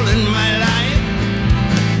controlling my life.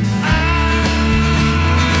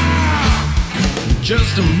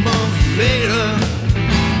 Just a month later,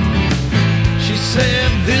 she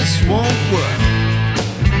said this won't work.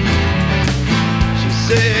 She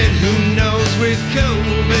said, who knows with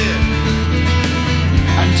COVID,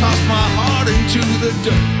 and tossed my heart into the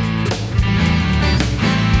dirt.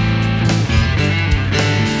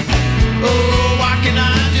 Oh, what can I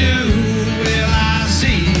do? Well, I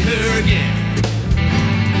see her again.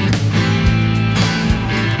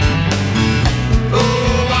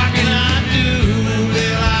 Oh, what can I do?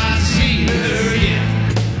 Well, I see her again.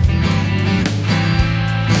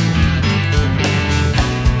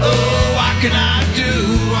 Oh, what can I do?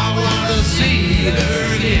 I want to see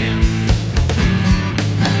her again.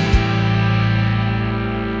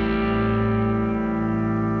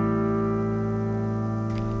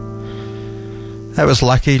 That was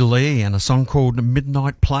Lucky Lee and a song called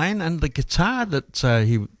Midnight Plane, and the guitar that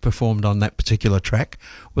he performed on that particular track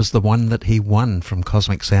was the one that he won from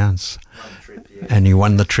Cosmic Sounds. And he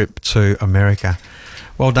won the trip to America.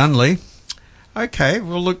 Well done, Lee. Okay,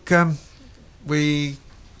 well look, we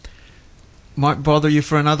might bother you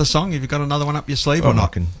for another song. Have you got another one up your sleeve or not?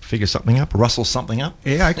 I can figure something up, rustle something up.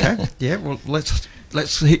 Yeah, okay. Yeah, well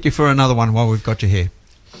let's hit you for another one while we've got you here.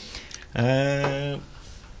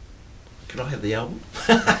 Could I have the album?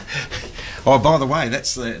 Oh, by the way,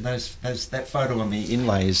 that's that photo on the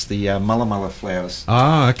inlay is the mulla flowers.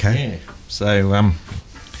 Oh, okay. Yeah. So,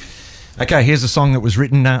 okay, here's a song that was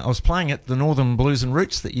written. I was playing at the Northern Blues and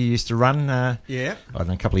Roots that you used to run. Yeah. I don't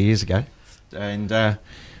know, a couple of years ago, and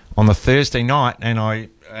on the Thursday night, and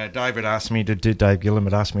Dave Gillam had asked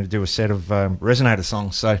me to do a set of Resonator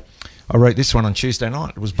songs. So I wrote this one on Tuesday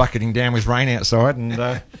night. It was bucketing down with rain outside,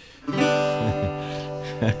 and.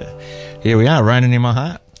 Here we are, Raining in My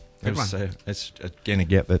Heart. It's going to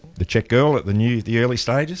get the Czech girl at the early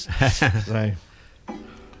stages. So.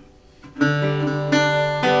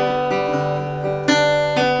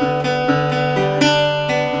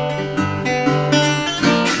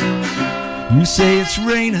 You say it's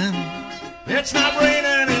raining. It's not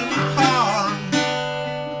raining in my heart.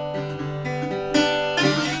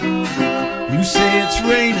 You say it's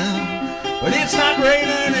raining, but it's not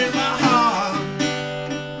raining in my heart.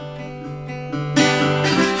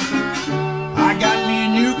 I got me a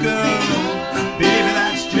new girl, baby,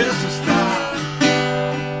 that's just a start.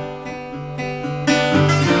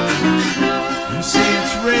 You say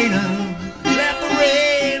it's raining, let the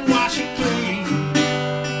rain wash it clean.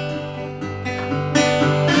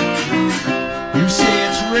 You say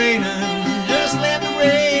it's raining, just let the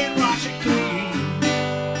rain wash it clean.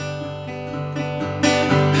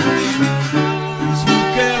 This new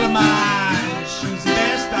girl of mine, she's the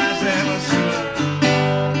best I've ever seen.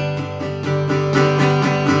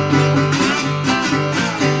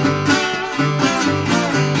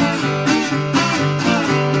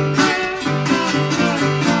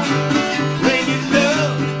 Rain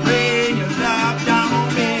your love down on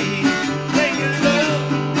me. Rain your love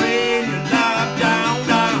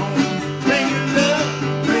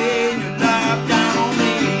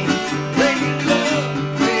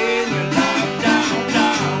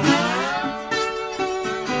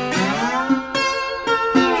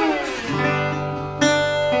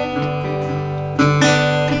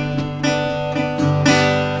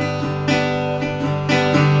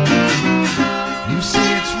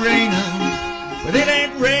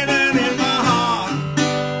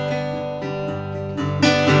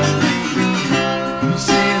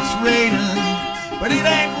it's raining, but it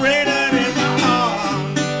ain't raining in my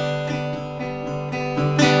heart.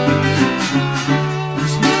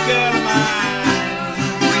 Sneak out of mind,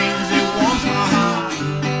 rains it warms my heart.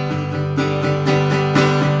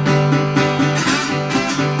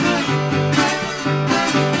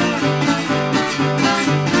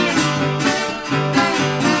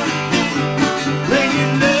 Rain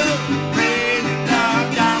your love, rain your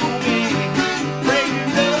love down on me. Rain your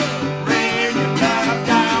love, rain your love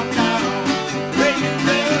down, down. Rain your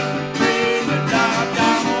love, rain your love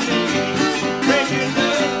down on me. Rain your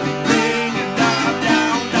love, rain your love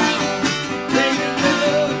down, down. Rain your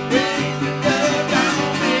love, rain your love down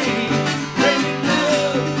on me. Rain your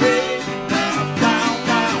love, rain your love down,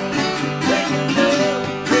 down. Rain your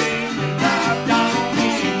love, rain your love down on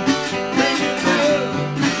me. Rain your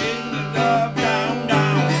love, rain your love down,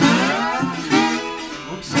 down.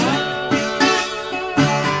 Oops.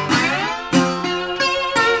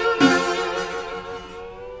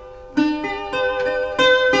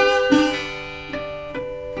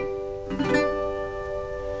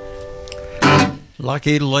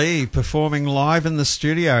 Lucky Lee performing live in the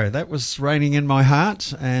studio. That was Raining in My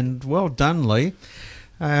Heart, and well done, Lee.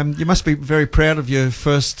 You must be very proud of your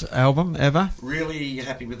first album ever. Really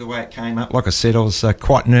happy with the way it came up. Like I said, I was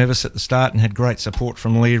quite nervous at the start and had great support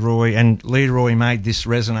from Leroy, and Leroy made this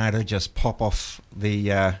resonator just pop off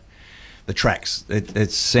the tracks.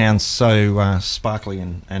 It sounds so sparkly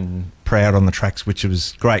and proud on the tracks, which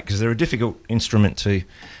was great because they're a difficult instrument to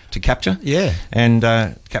capture. Yeah. And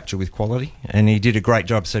capture with quality. And he did a great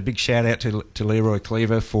job. So big shout out to Leroy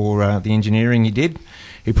Cleaver for the engineering he did.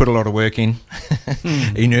 He put a lot of work in.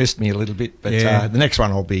 He nursed me a little bit, but Yeah. the next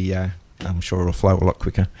one will be, I'm sure it'll flow a lot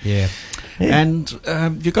quicker. Yeah. Yeah. And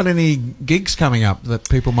you got any gigs coming up that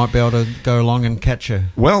people might be able to go along and catch you?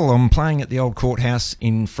 Well, I'm playing at the old courthouse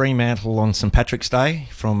in Fremantle on St Patrick's Day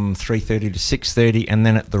from 3:30 to 6:30, and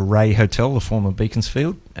then at the Ray Hotel, the former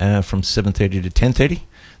Beaconsfield, from 7:30 to 10:30.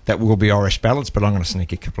 That will be Irish ballads, but I'm going to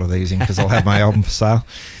sneak a couple of these in because I'll have my album for sale.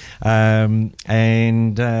 And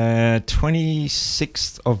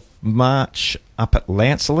 26th of March up at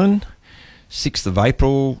Lancelin, 6th of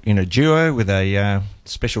April in a duo with a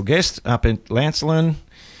special guest up at Lancelin,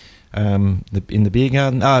 in the beer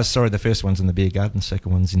garden. Sorry, the first one's in the beer garden, the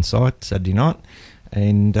second one's inside, Saturday night.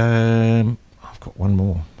 And I've got one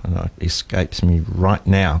more, and it escapes me right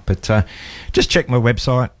now. But just check my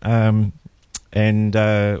website. And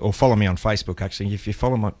or follow me on Facebook. Actually, if you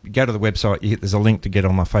go to the website, there's a link to get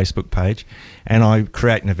on my Facebook page, and I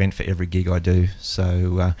create an event for every gig I do.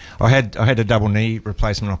 So I had a double knee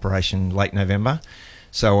replacement operation late November,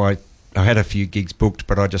 so I had a few gigs booked,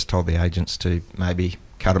 but I just told the agents to maybe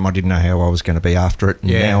cut them. I didn't know how I was going to be after it, and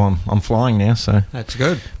now I'm flying now. So That's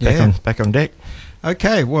good. back on deck.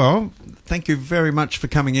 Okay, well, thank you very much for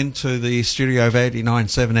coming into the studio of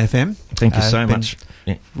 89.7 FM. Thank you so been much.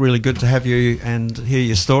 Yeah. Really good to have you and hear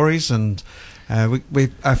your stories. And we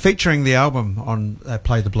are featuring the album on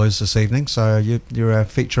Play the Blues this evening, so you're a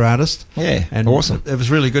feature artist. Yeah, and awesome. It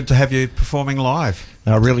was really good to have you performing live.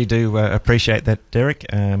 I really do appreciate that, Derek.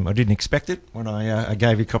 I didn't expect it when I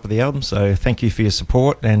gave you a copy of the album, so thank you for your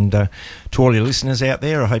support. And to all your listeners out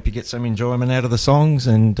there, I hope you get some enjoyment out of the songs.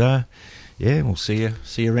 And we'll see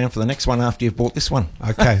you around for the next one after you've bought this one.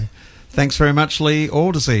 Okay. Thanks very much, Lee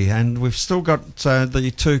Aldersey. And we've still got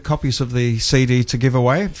the 2 copies of the CD to give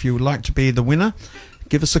away. If you would like to be the winner,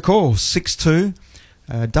 give us a call, 62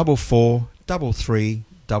 44 33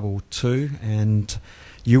 22, and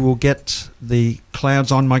you will get the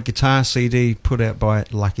Clouds on My Guitar CD put out by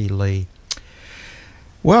Lucky Lee.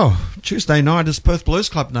 Well, Tuesday night is Perth Blues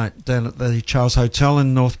Club night down at the Charles Hotel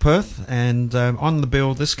in North Perth, and on the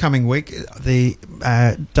bill this coming week, the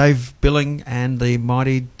Dave Billing and the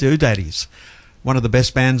Mighty Doodaddies, one of the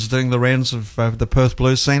best bands doing the rounds of the Perth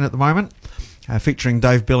blues scene at the moment, featuring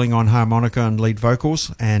Dave Billing on harmonica and lead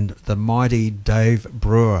vocals, and the mighty Dave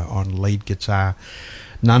Brewer on lead guitar.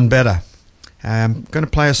 None better. I'm going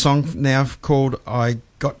to play a song now called I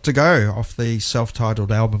Got to Go off the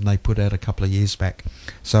self-titled album they put out a couple of years back.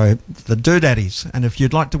 So, the Doodaddies. And if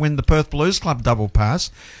you'd like to win the Perth Blues Club double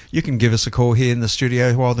pass, you can give us a call here in the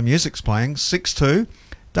studio while the music's playing, 62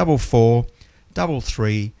 44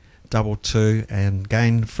 33 22, and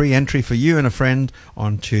gain free entry for you and a friend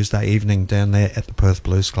on Tuesday evening down there at the Perth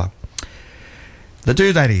Blues Club. The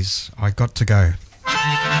Doodaddies, I Got to Go.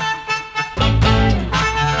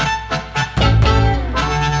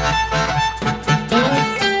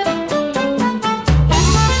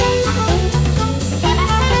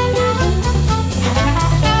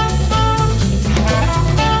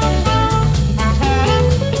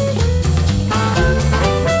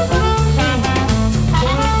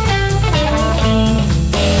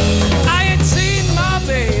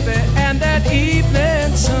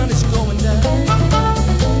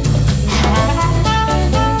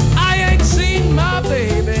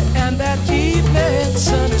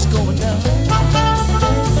 going down.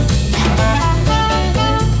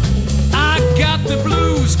 I got the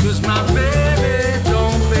blues 'cause my baby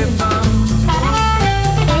don't be found.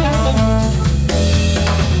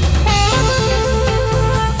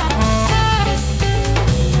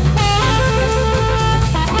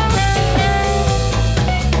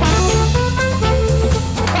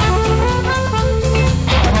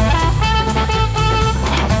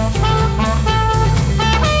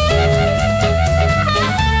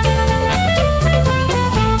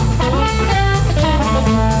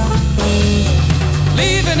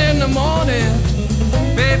 Leaving in the morning,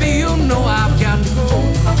 baby, you know I've got to go.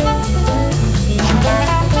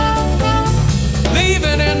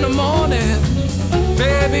 Leaving in the morning,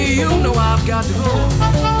 baby, you know I've got to go.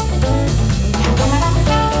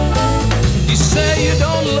 You say you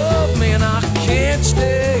don't love me and I can't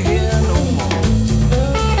stay here no more.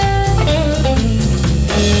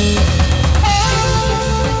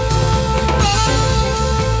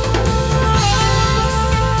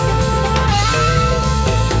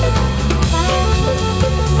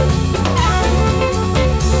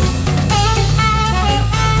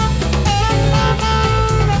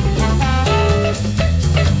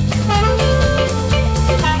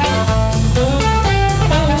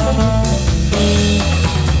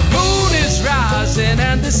 Moon is rising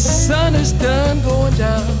and the sun is done going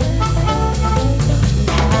down.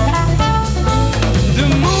 The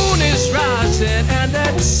moon is rising and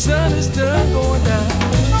that sun is done going down.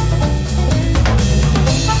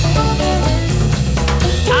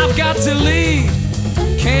 I've got to leave,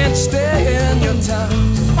 can't stay in your town.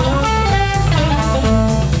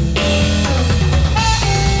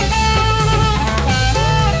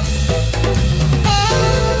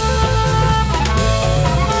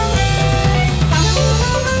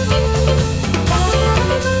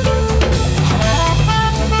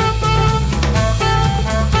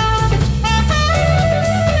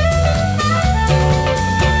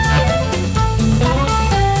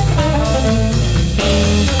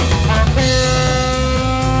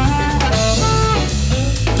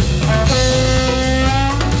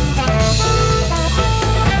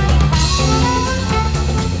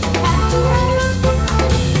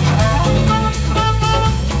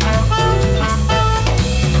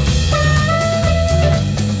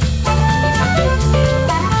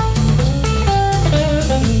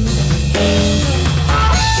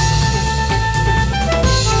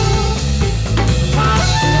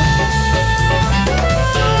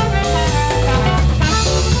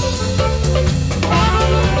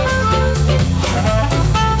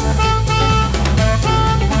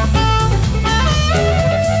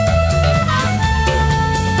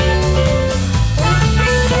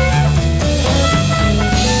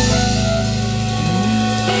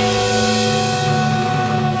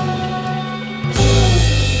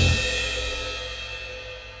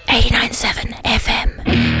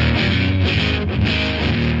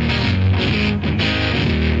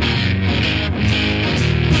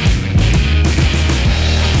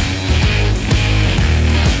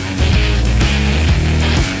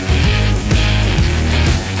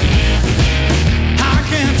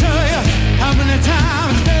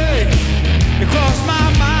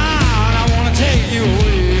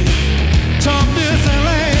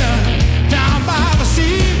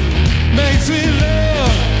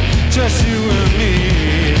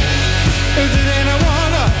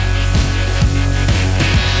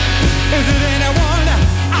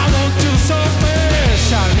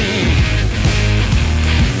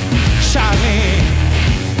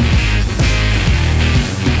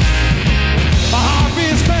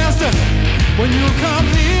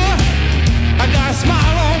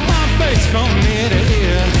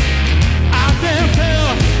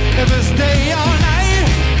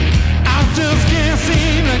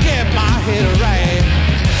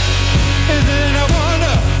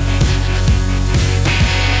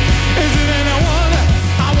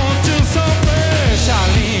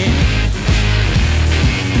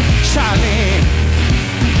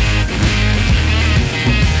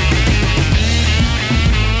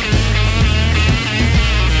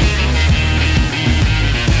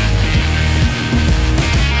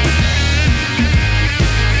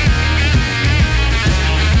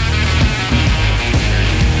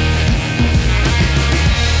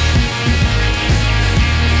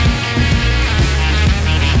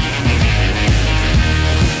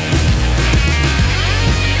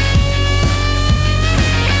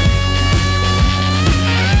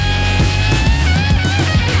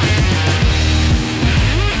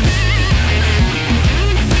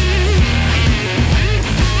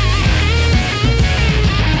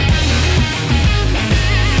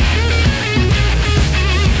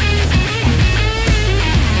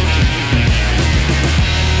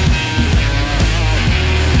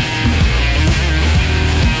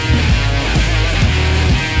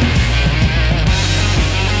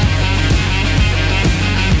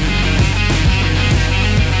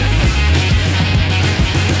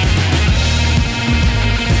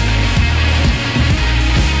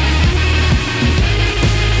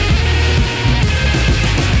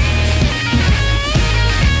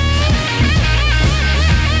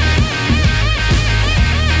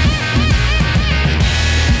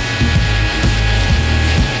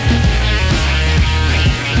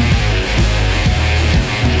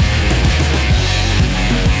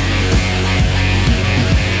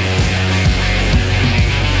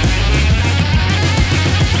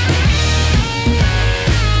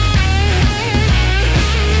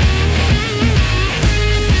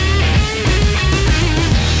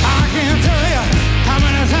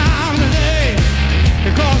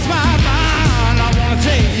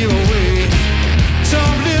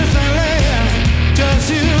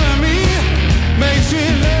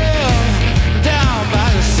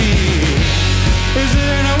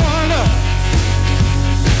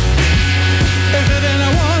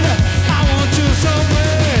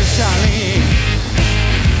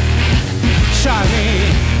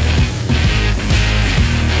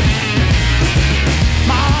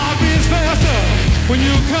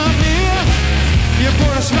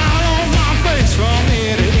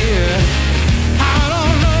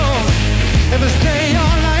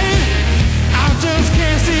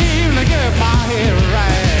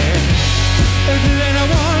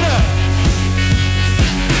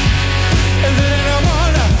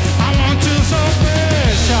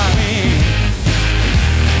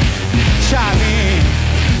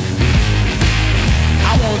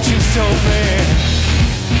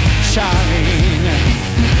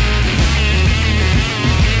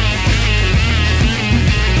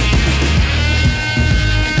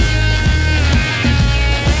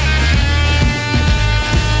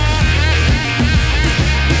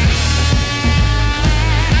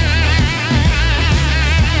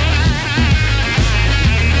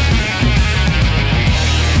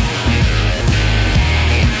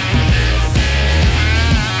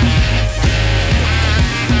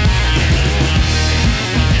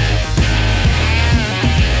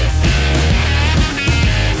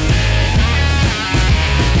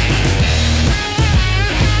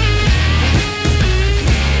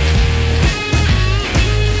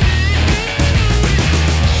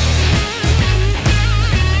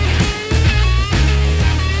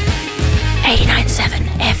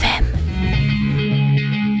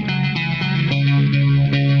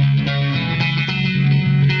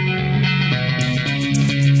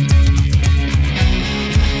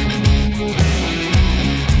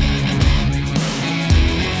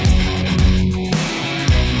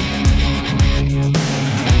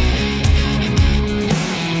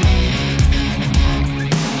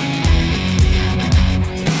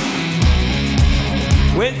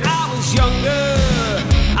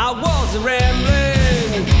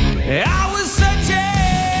 I was searching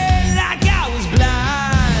like I was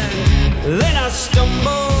blind. Then I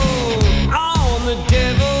stumbled on the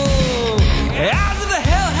devil. Out of the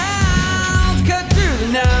hellhounds, cut through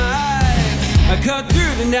the night. I cut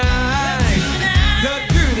through the night. Cut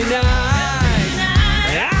through the night.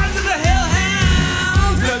 Out of the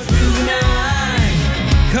hellhounds, cut through the night.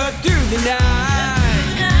 Cut through the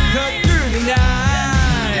night. Cut through the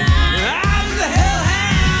night. Out of the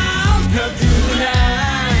hellhounds, cut through the night.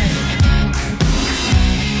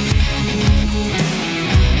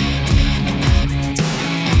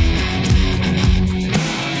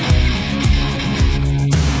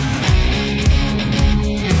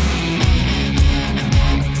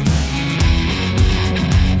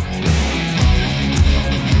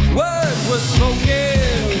 Words were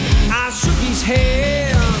spoken, I shook his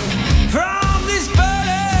hand. From this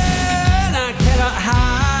burden I cannot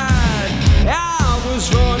hide. I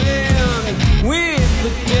was running with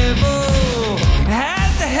the devil.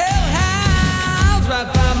 Had the hellhounds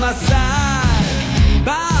right by my side.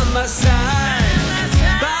 By my side.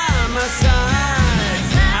 By my side.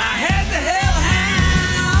 I had the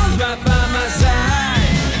hellhounds right by my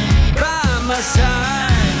side. By my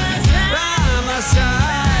side. By my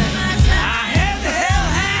side. I had the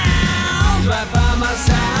hellhounds right by my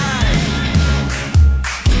side.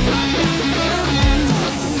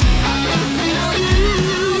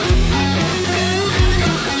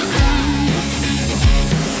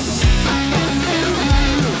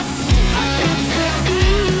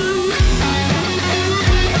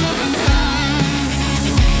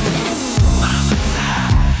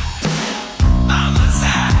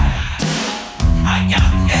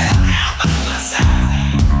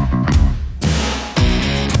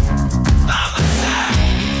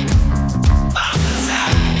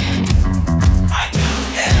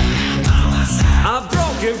 A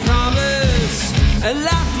broken promise, a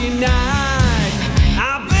lofty night.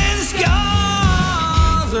 I've been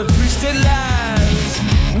scars of twisted lies.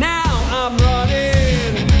 Now I'm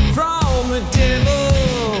running from the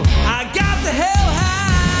devil. I got the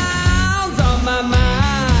hellhounds on my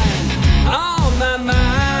mind. On my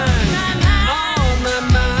mind. On my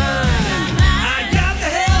mind. I got the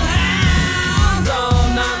hellhounds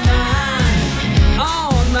on my mind.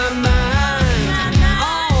 On my mind.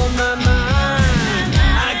 On my mind.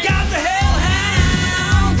 I got the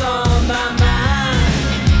hellhounds on my mind.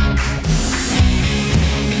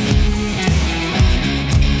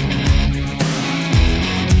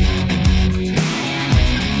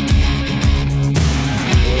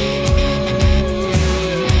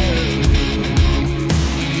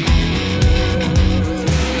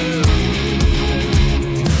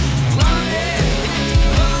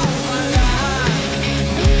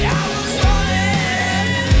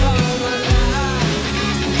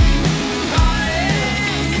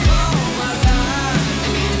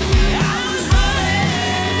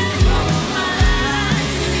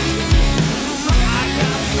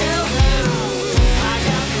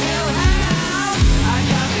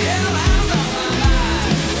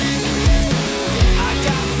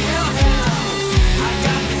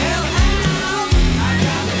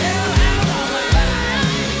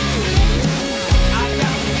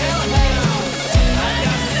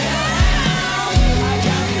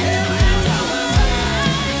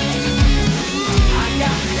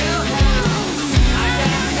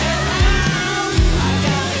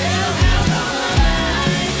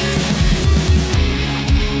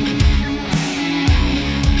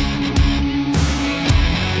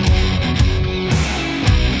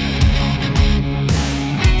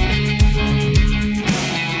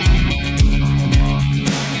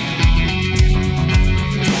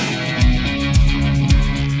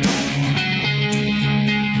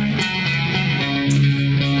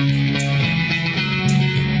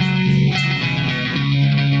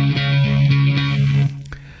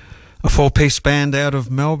 Four-piece band out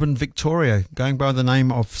of Melbourne, Victoria, going by the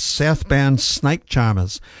name of Southbound Snake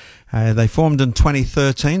Charmers. They formed in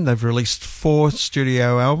 2013. They've released 4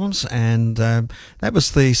 studio albums, and that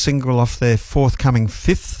was the single off their forthcoming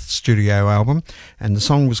 5th studio album, and the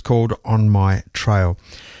song was called On My Trail.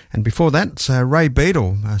 And before that, Ray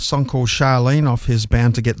Beadle, a song called Charlene off his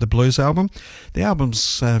Bound to Get the Blues album. The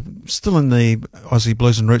album's still in the Aussie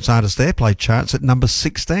Blues and Roots Artist Airplay charts at number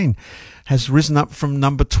 16. Has risen up from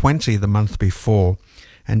number 20 the month before.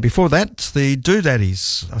 And before that, the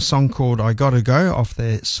Doodaddies, a song called I Gotta Go off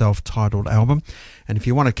their self-titled album. And if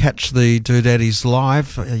you want to catch the Doodaddies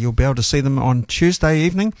live, you'll be able to see them on Tuesday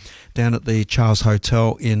evening down at the Charles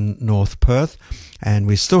Hotel in North Perth. And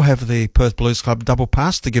we still have the Perth Blues Club double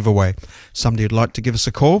pass to give away. Somebody would like to give us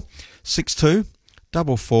a call, 62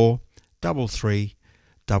 44 33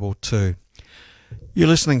 822. You're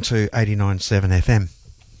listening to 89.7 FM.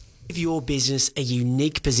 Give your business a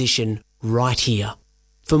unique position right here.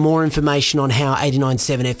 For more information on how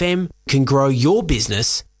 89.7 FM can grow your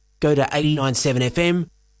business, go to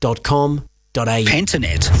 897fm.com.au.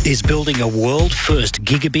 Pentanet is building a world-first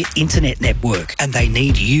gigabit internet network, and they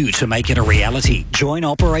need you to make it a reality. Join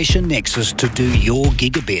Operation Nexus to do your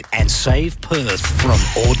gigabit and save Perth from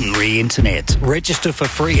ordinary internet. Register for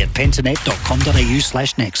free at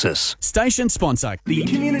pentanet.com.au/nexus. Station sponsor, The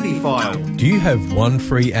Community File. Do you have 1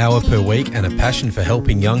 free hour per week and a passion for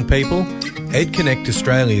helping young people? EdConnect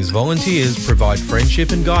Australia's volunteers provide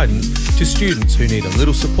friendship and guidance to students who need a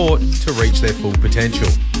little support to reach their full potential.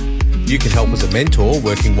 You can help as a mentor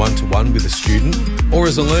working one-to-one with a student, or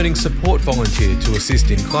as a learning support volunteer to assist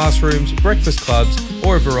in classrooms, breakfast clubs,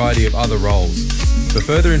 or a variety of other roles. For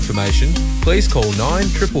further information, please call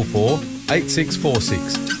 9444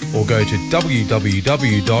 8646 or go to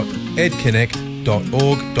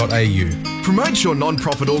www.edconnect.org.au. Promote your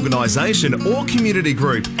non-profit organisation or community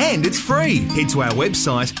group, and it's free. Head to our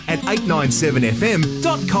website at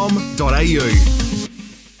 897fm.com.au.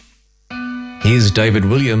 Here's David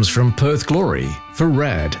Williams from Perth Glory for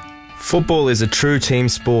RAD. Football is a true team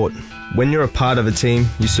sport. When you're a part of a team,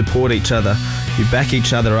 you support each other, you back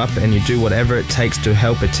each other up, and you do whatever it takes to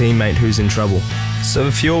help a teammate who's in trouble. So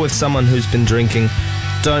if you're with someone who's been drinking,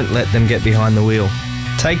 don't let them get behind the wheel.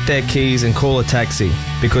 Take their keys and call a taxi,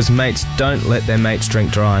 because mates don't let their mates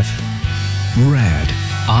drink drive. RAD.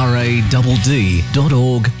 RADD.org.au.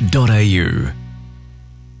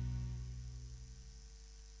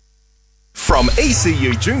 From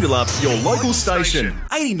ECU Joondalup, your local station,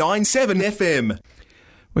 89.7 FM.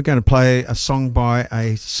 We're going to play a song by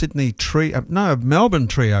a Melbourne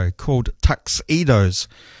trio called Tuxedos,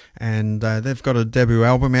 and they've got a debut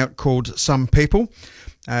album out called Some People.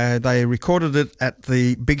 They recorded it at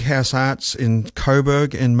the Big House Arts in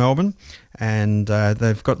Coburg in Melbourne, and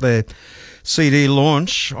they've got their CD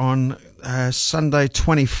launch on Sunday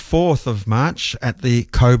 24th of March at the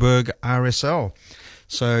Coburg RSL.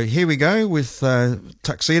 So here we go with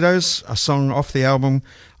Tuxedos, a song off the album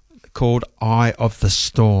called Eye of the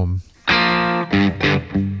Storm.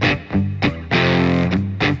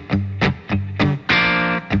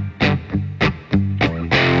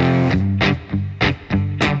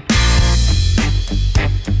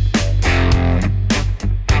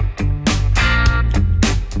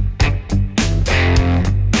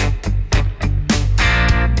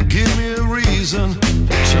 Give me a reason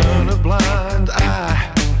to turn a blind eye.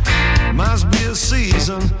 Must be a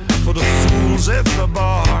season for the fools at the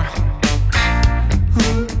bar.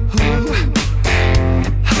 Ooh, ooh,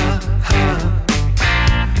 ha, ha.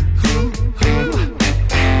 Ooh, ooh,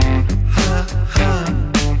 ha, ha.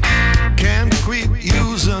 Can't quit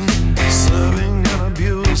using, serving and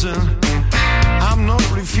abusing. I'm not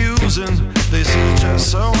refusing, this is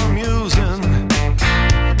just so amusing.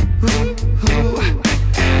 Ooh, ooh,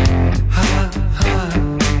 ha, ha.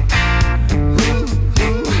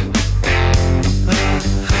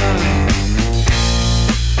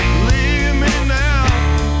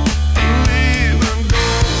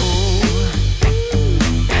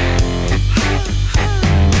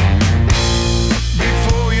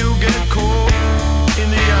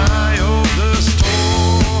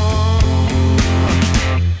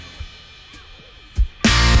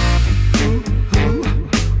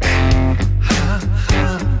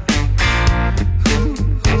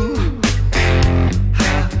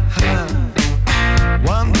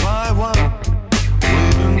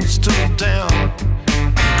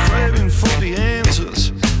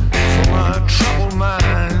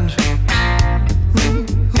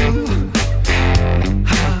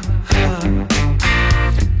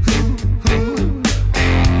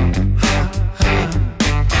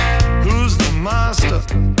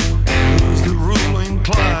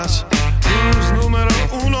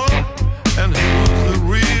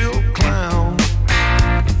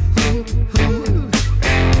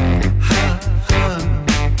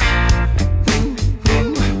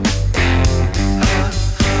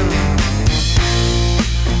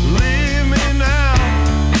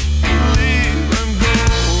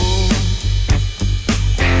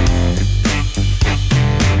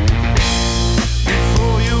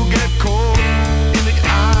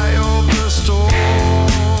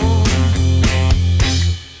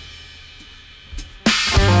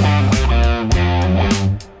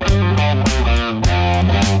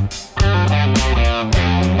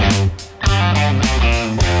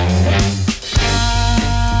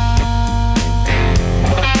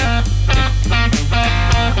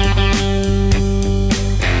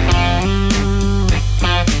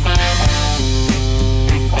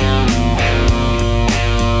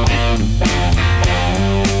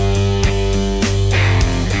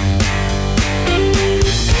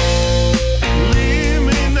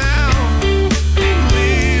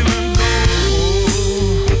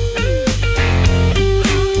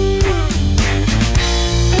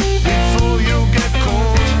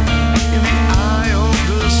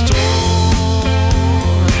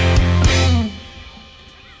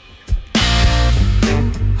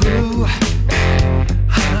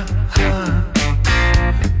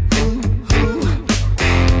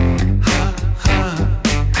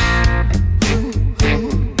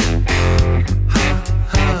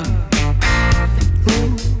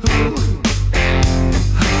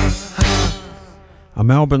 a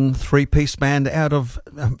Melbourne three-piece band out of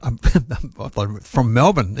from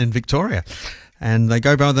Melbourne in Victoria. And they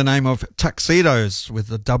go by the name of Tuxedos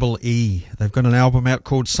with a double E. They've got an album out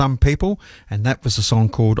called Some People, and that was a song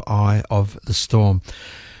called Eye of the Storm.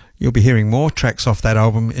 You'll be hearing more tracks off that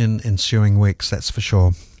album in ensuing weeks, that's for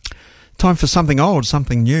sure. Time for something old,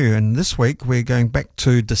 something new, and this week we're going back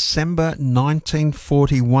to December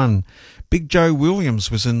 1941. Big Joe Williams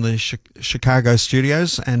was in the Chicago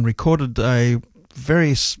studios and recorded a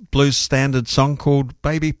very blues standard song called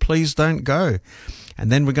Baby Please Don't Go.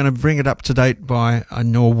 And then we're going to bring it up to date by a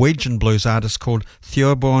Norwegian blues artist called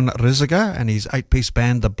Thorbjørn Risager and his 8-piece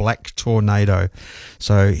band, The Black Tornado.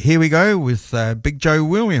 So here we go with Big Joe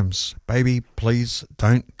Williams, Baby Please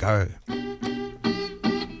Don't Go.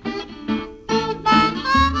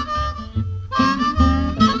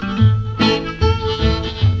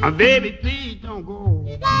 Baby, please don't go.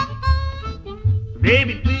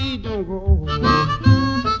 Baby, please don't go.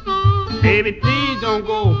 Baby, please don't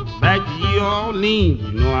go back to New Orleans.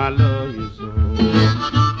 You know I love you so.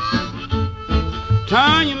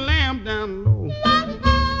 Turn your lamp down low.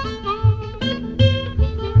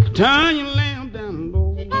 Turn your lamp down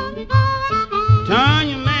low. Turn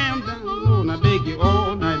your lamp down low. And I beg you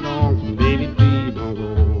all night long. Baby, please don't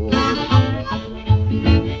go.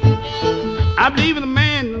 I believe in the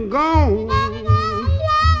man done gone.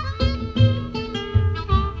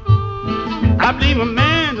 I believe a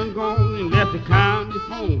man done gone and left the county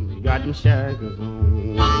phone. He got them shackles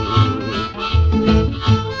on.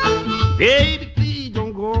 Baby, please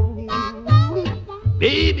don't go.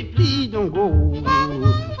 Baby, please don't go.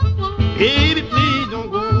 Baby, please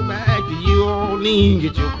don't go back to New Orleans.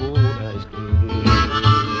 Get your cold ice cream.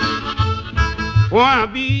 Or I'll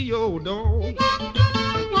be your dog.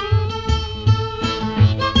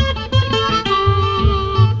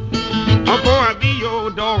 Before I be your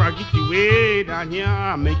dog, I'll get you way down here,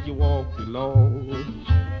 I'll make you walk the Lord.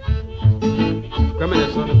 Come in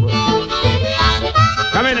there, sonny boy.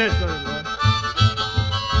 Come in there, sonny boy.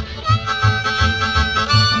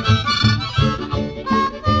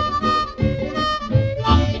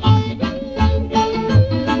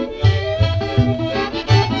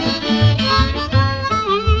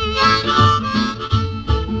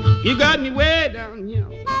 You got me way down here.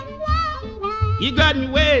 You got me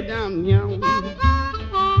way down here.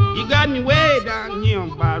 You got me way down here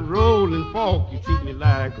by rolling fork. You treat me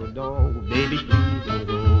like a dog. Baby, please don't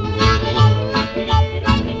go.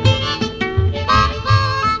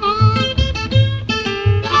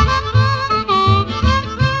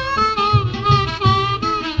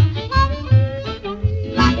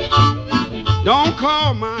 Don't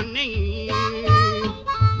call my name.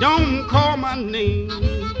 Don't call my name.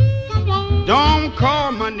 Don't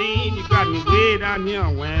call my name. You got me way down here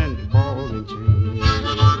when the ball and chain.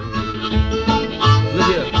 Look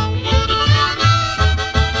here.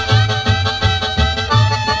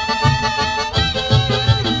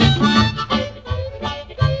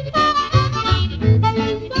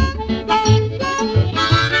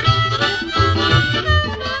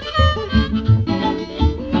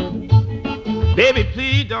 Baby,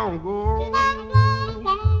 please don't go.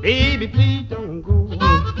 Baby, please don't go.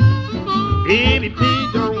 Baby,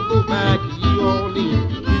 please don't go back to New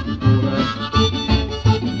Orleans.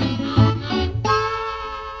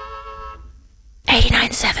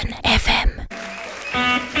 89.7 FM.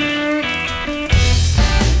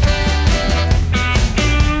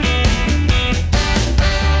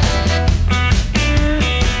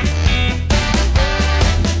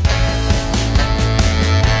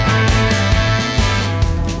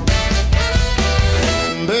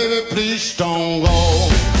 Baby, please don't go.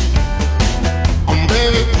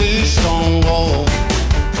 Baby, please don't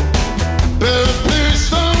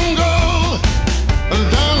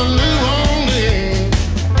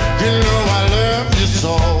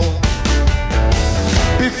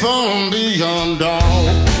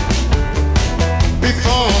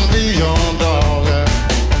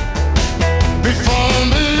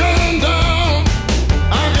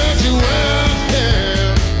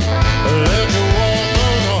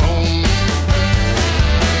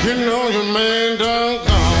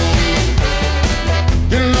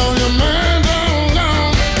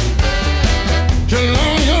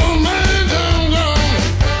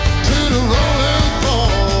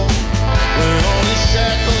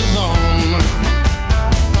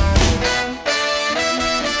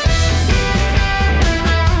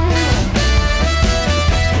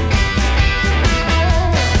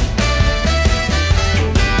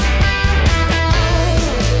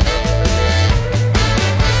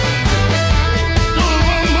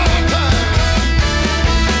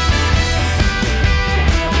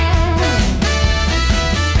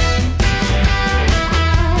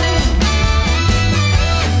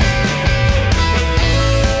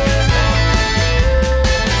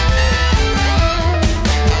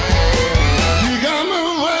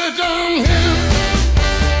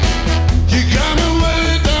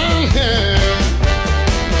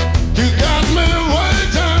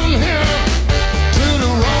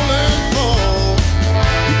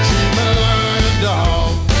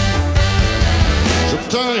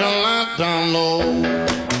down low.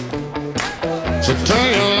 So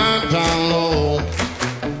turn your light down low.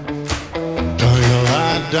 Turn your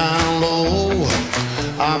light down low.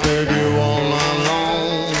 I beg you all night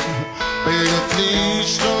long. Baby,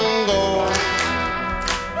 please don't go.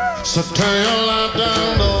 So turn your light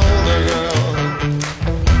down low, girl.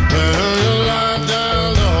 Turn your light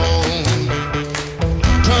down low.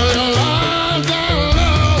 Turn your light down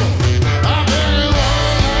low. I beg you all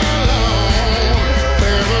night long.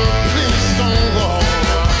 Baby, please don't go.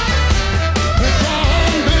 Before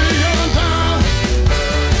I'm beyond down.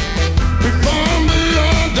 Before I'm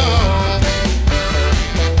beyond down.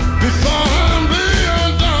 Before I'm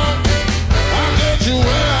beyond down. I'll get you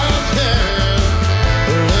where I can.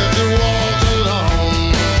 Let you walk alone.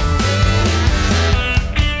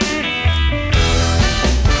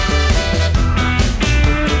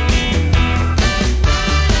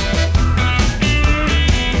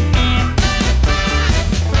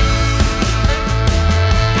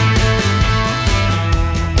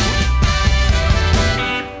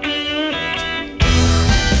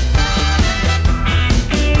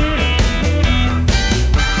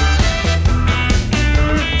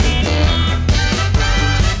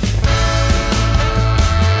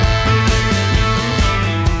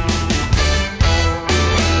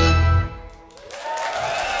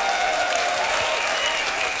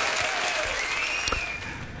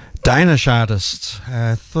 Danish artist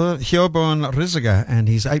Thorborn Riziger and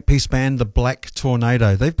his 8-piece band The Black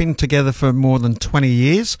Tornado. They've been together for more than 20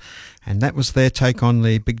 years, and that was their take on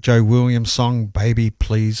the Big Joe Williams song Baby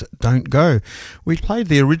Please Don't Go. We played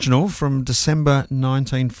the original from December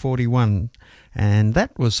 1941, and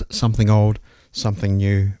that was something old, something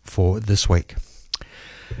new for this week.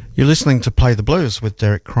 You're listening to Play the Blues with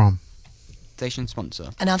Derek Cromb. Station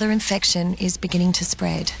sponsor. Another infection is beginning to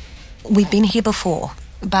spread. We've been here before,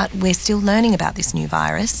 but we're still learning about this new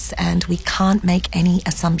virus and we can't make any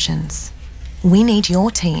assumptions. We need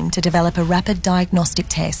your team to develop a rapid diagnostic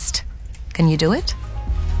test. Can you do it?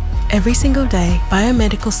 Every single day,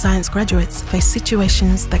 biomedical science graduates face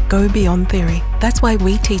situations that go beyond theory. That's why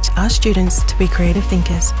we teach our students to be creative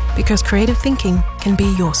thinkers, because creative thinking can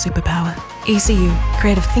be your superpower. ECU,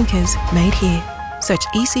 Creative Thinkers Made Here. Search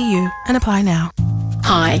ECU and apply now.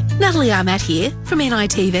 Hi, Natalie Armatt here from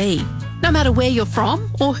NITV. No matter where you're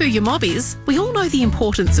from or who your mob is, we all know the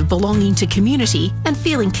importance of belonging to community and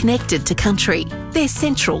feeling connected to country. They're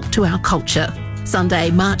central to our culture.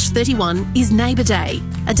 Sunday, March 31 is Neighbour Day,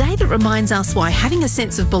 a day that reminds us why having a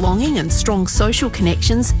sense of belonging and strong social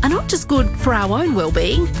connections are not just good for our own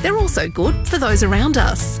well-being, they're also good for those around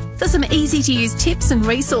us. For some easy-to-use tips and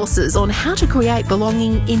resources on how to create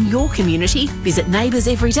belonging in your community, visit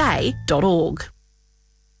neighbourseveryday.org.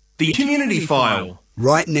 The Community File.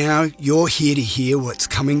 Right now, you're here to hear what's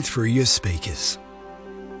coming through your speakers.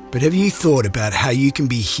 But have you thought about how you can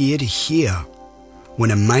be here to hear when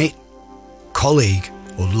a mate, colleague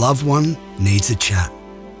or loved one needs a chat?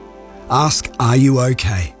 Ask, are you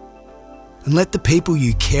okay? And let the people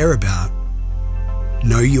you care about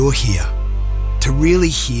know you're here, to really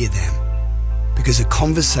hear them, because a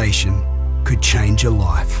conversation could change your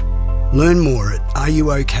life. Learn more at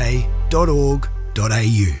areyouok.org.au.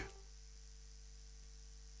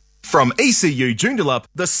 From ECU Joondalup,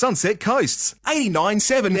 the Sunset Coasts,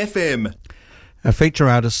 89.7 FM. A feature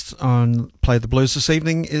artist on Play the Blues this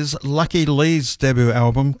evening is Lucky Lee's debut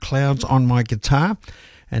album, Clouds on My Guitar.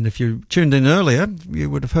 And if you tuned in earlier, you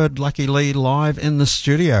would have heard Lucky Lee live in the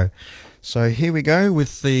studio. So here we go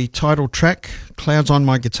with the title track, Clouds on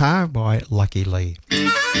My Guitar by Lucky Lee.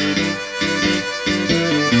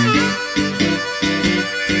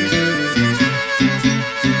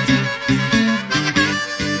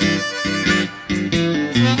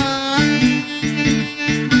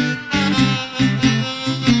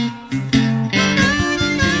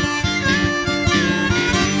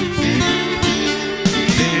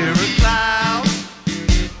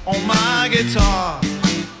 Guitar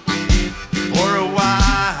for a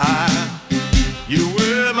while, you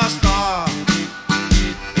were my star.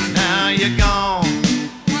 Now you're gone.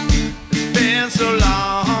 It's been so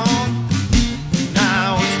long.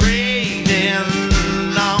 Now it's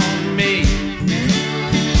raining on me.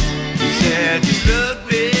 You said you loved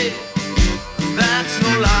me. That's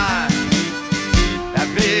no lie. That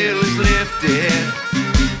veil is lifted.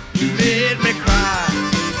 You made me cry.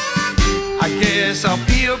 I guess I'll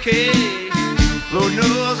be okay. Lord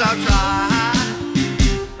knows I'll try,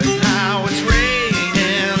 but now it's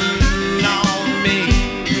raining on me.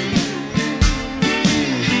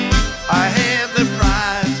 I had the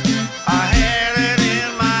prize, I had it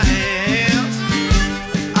in my hands.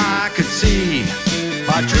 I could see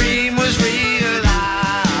my dream was realized.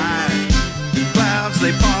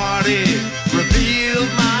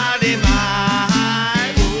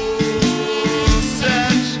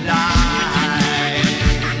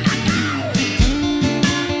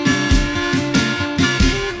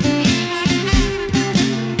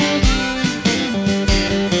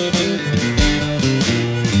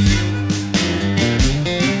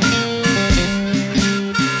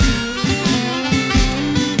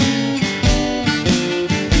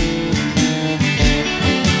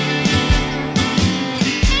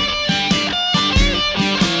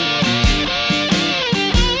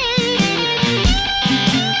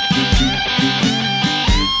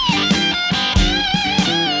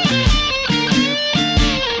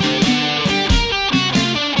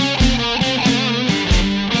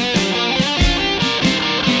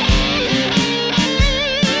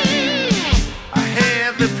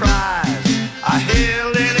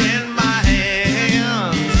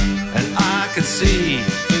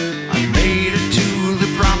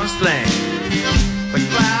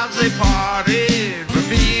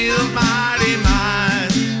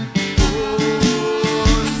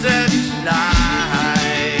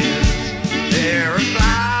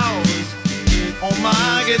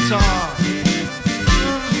 guitar.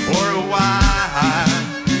 For a while,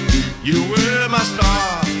 you were my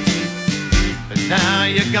star, but now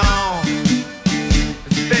you're gone.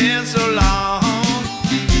 It's been so long.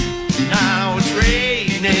 Now it's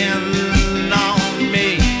raining on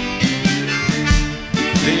me.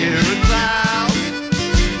 There are clouds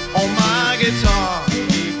on my guitar.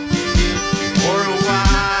 For a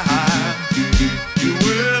while, you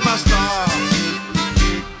were my star,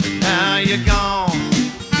 but now you're gone.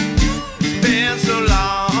 It's been so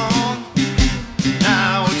long.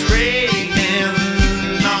 Now it's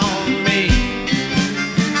raining on me.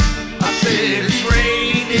 I said it's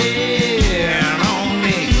raining on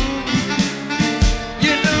me.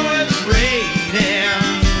 You know it's raining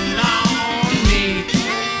on me.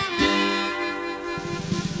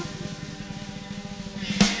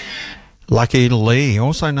 Lucky Lee,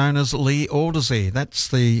 also known as Lee Aldersey. That's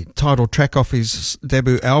the title track off his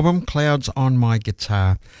debut album, Clouds on My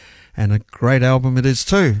Guitar. And a great album it is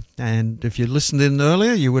too. And if you listened in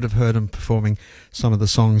earlier, you would have heard him performing some of the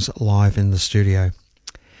songs live in the studio.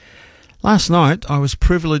 Last night, I was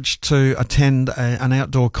privileged to attend an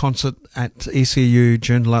outdoor concert at ECU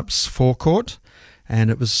Joondalup's forecourt. And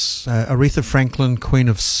it was Aretha Franklin, Queen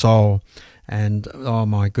of Soul. And, oh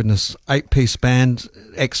my goodness, 8-piece band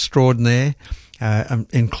extraordinaire,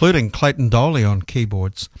 including Clayton Doley on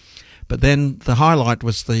keyboards. But then the highlight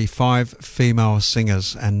was the 5 female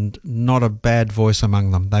singers, and not a bad voice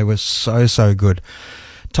among them. They were so good.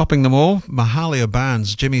 Topping them all, Mahalia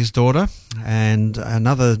Barnes, Jimmy's daughter, and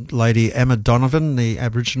another lady, Emma Donovan, the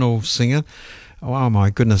Aboriginal singer. Oh my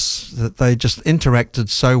goodness, they just interacted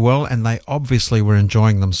so well, and they obviously were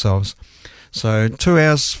enjoying themselves. So 2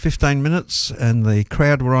 hours, 15 minutes, and the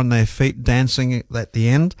crowd were on their feet dancing at the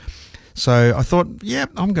end. So I thought, yeah,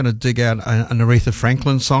 I'm going to dig out an Aretha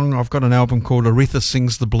Franklin song. I've got an album called Aretha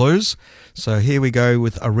Sings the Blues. So here we go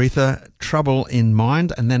with Aretha, Trouble in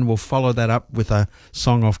Mind, and then we'll follow that up with a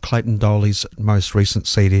song off Clayton Doley's most recent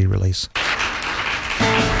CD release.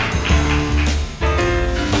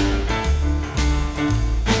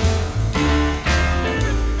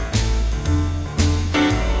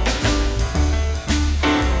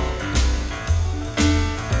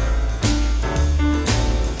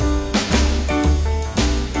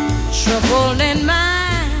 Trouble in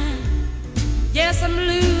mind, yes I'm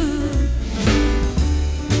blue,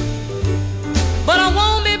 but I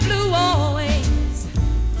won't be blue always.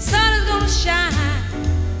 The sun is gonna shine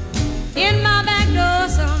in my back door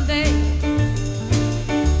someday.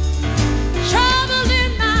 Trouble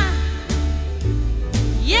in mind,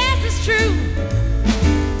 yes it's true.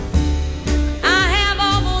 I have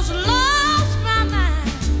almost lost my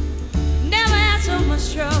mind, never had so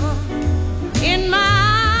much trouble in my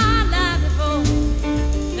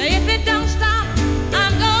don't stop,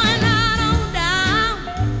 I'm going right on down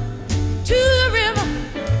to the river.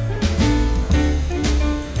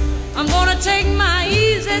 I'm gonna take my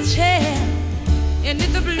easy chair, and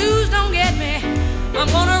if the blues don't get me, I'm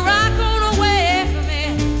gonna rock on away from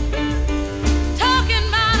it. Talking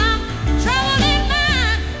about I'm trouble in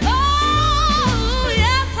mind. Oh,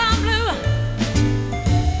 yes, I'm blue.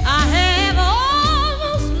 I have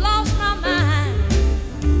almost lost my mind.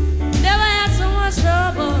 Never had so much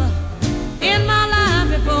trouble in my life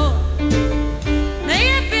before. Now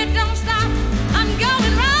if it don't stop, I'm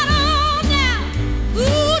going right on down,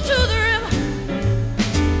 ooh, to the river.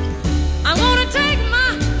 I'm gonna take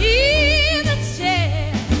my easy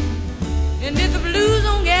chair,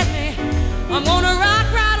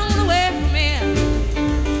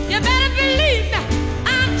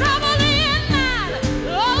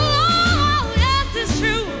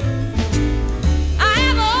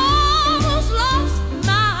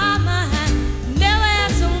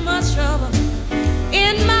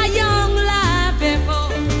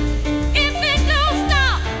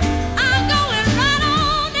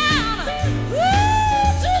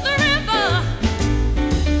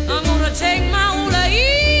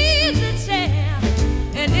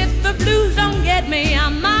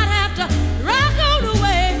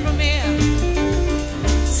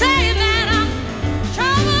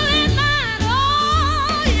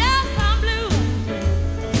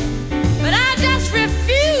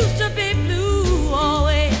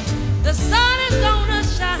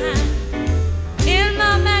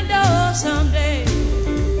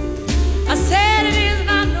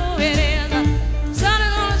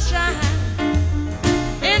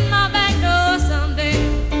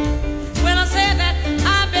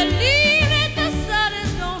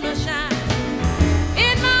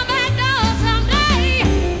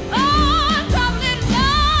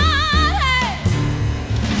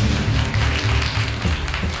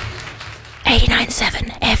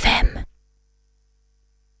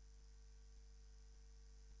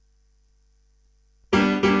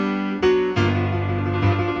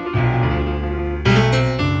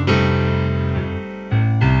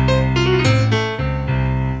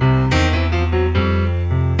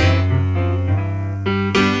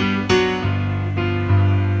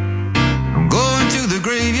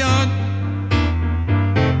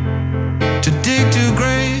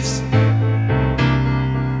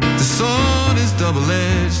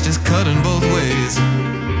 edge, just cutting both ways.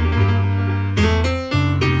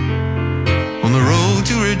 On the road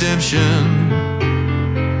to redemption,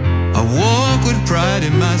 I walk with pride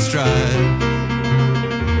in my stride.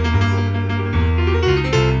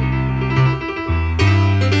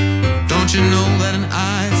 Don't you know that an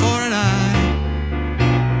eye for an eye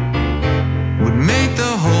would make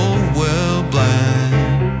the whole world blind?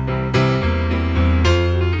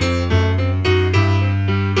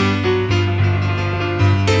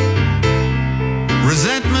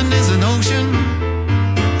 Resentment is an ocean,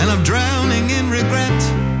 and I'm drowning in regret.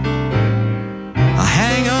 I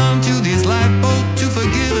hang on to these lifeboats to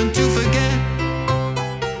forgive and to forget.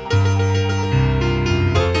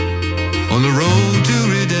 On the road to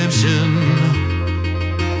redemption,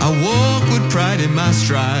 I walk with pride in my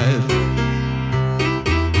stride.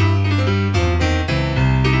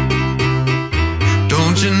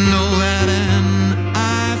 Don't you know that an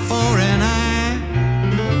eye for an eye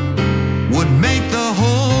would make the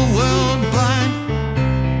whole world blind?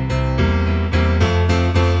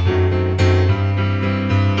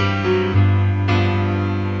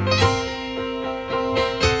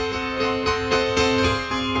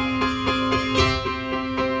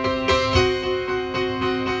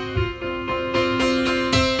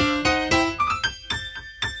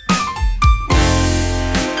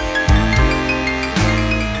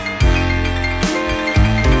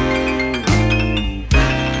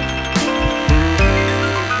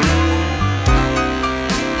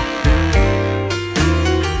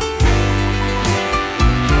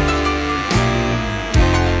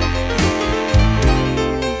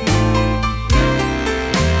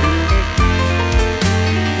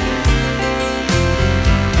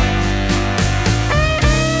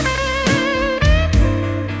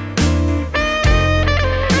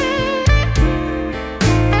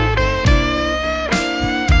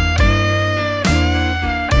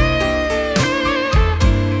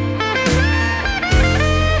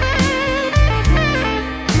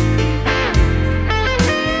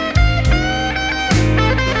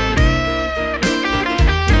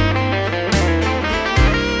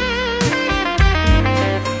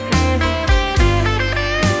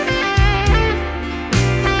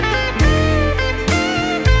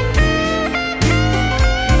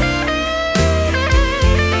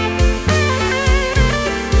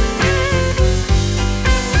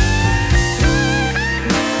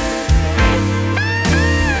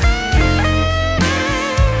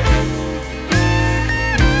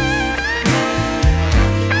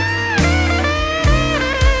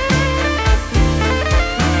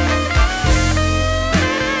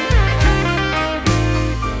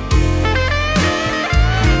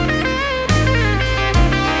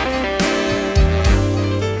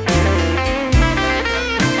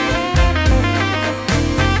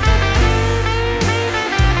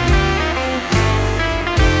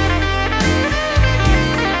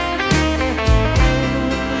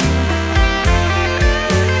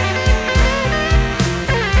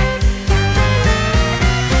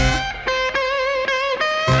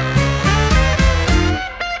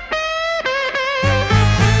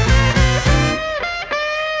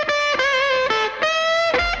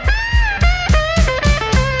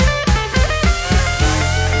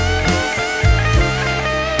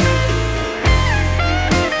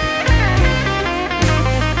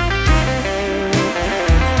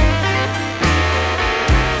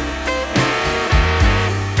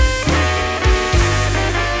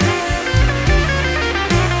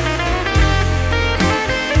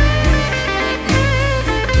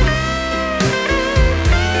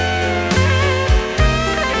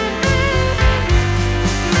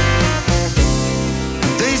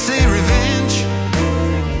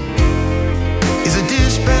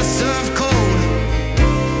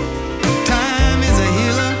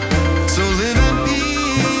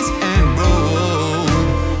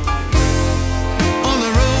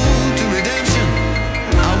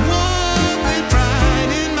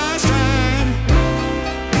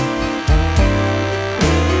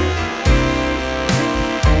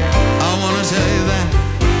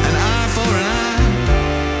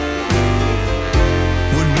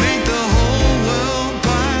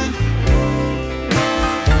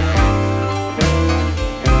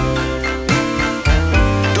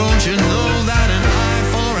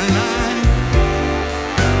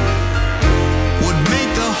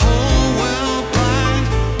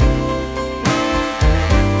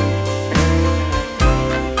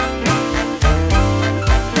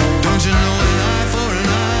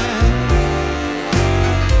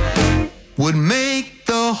 would make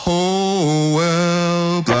the whole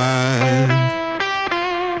world blind.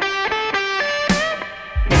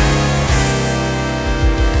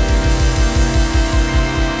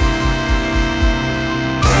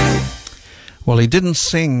 Well, he didn't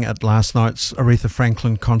sing at last night's Aretha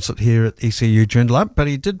Franklin concert here at ECU Joondalup, but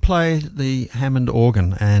he did play the Hammond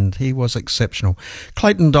organ, and he was exceptional.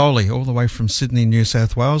 Clayton Doley, all the way from Sydney, New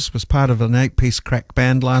South Wales, was part of an 8-piece crack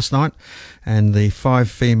band last night, and the 5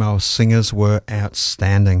 female singers were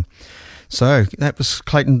outstanding. So that was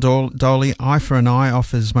Clayton Doley, Eye for an Eye,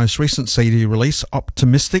 off his most recent CD release,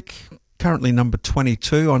 Optimistic, currently number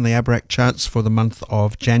 22 on the ABRAC charts for the month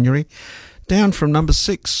of January, down from number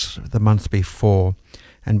 6 the month before.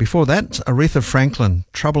 And before that, Aretha Franklin,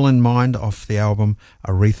 Trouble in Mind, off the album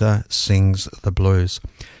Aretha Sings the Blues.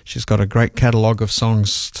 She's got a great catalogue of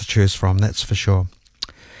songs to choose from, that's for sure.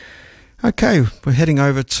 Okay, we're heading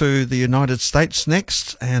over to the United States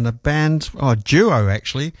next, and a duo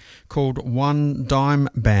actually, called One Dime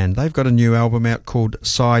Band. They've got a new album out called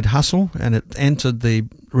Side Hustle, and it entered the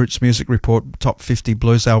Roots Music Report Top 50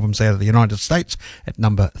 Blues Albums out of the United States at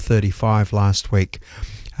number 35 last week.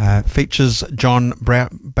 Features John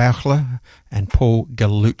Bauchler and Paul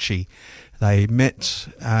Gallucci. They met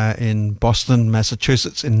in Boston,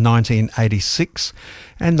 Massachusetts in 1986,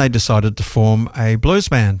 and they decided to form a blues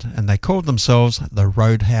band, and they called themselves the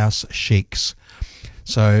Roadhouse Sheiks.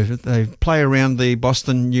 So they play around the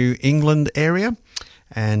Boston, New England area,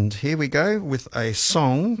 and here we go with a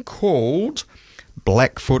song called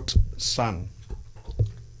Blackfoot Sun.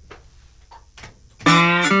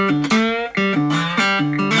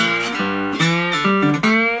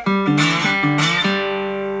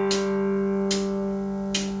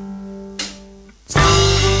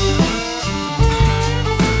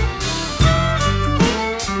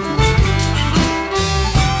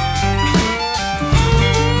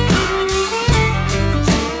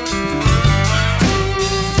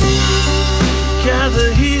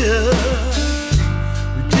 Gather here,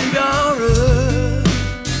 we dig our earth,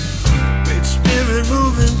 great spirit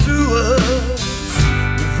moving through us,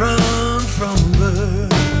 we run from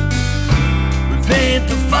birth, we paint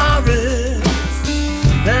the forest,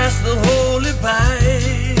 that's the holy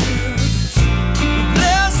pipes, we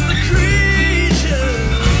bless the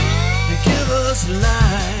creatures that give us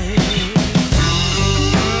life.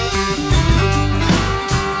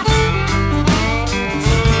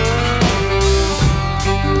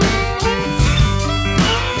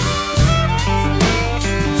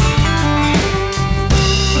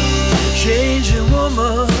 Changing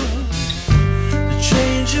woman, the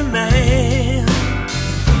changing man,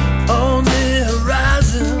 on the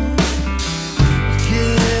horizon, with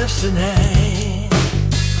gifts in hand.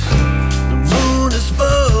 The moon is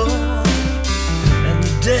full, and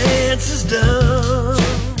the dance is done.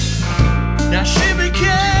 Now she became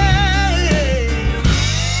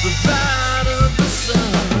the bride of the sun.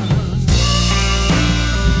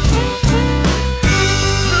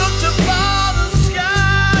 Looked upon the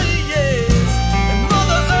sky, yes, and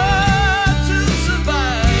Mother Earth to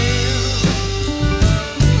survive.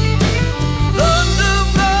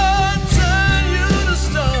 Thunderbird turn you to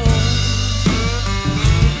stone.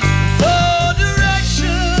 For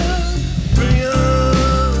direction, bring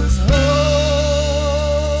us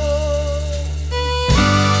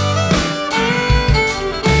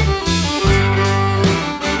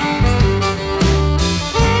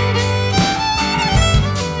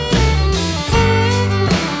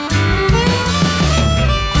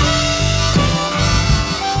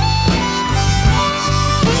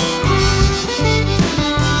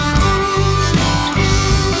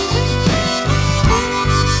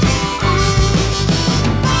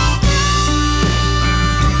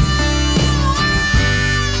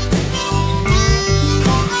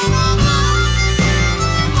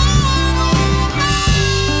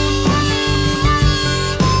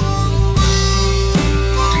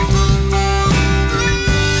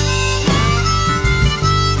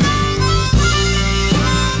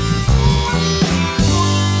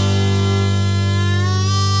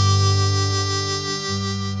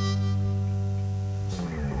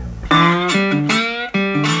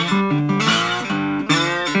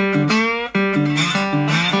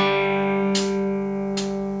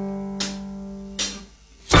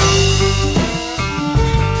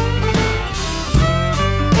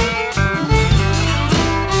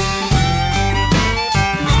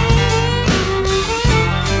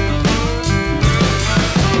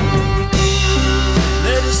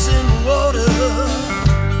medicine water,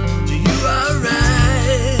 to you I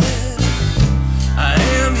ride. I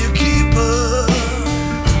am your keeper,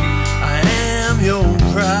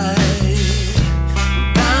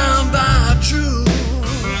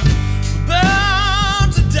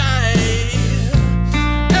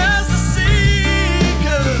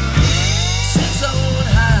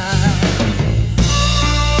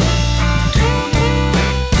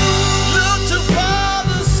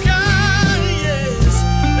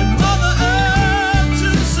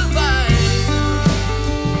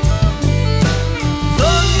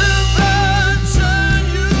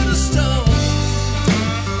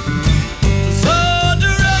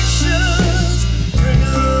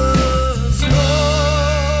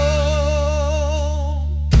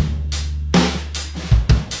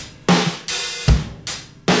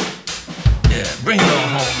 Yeah, bring it on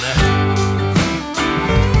home now.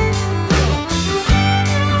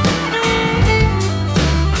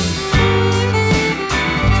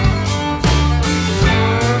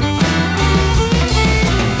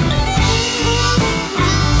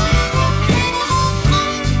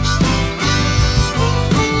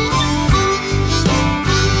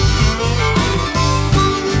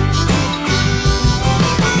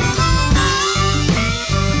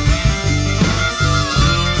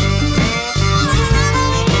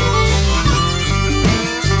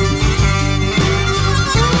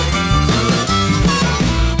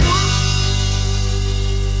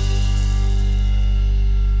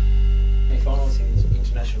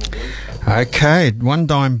 Okay, One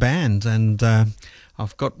Dime Band, and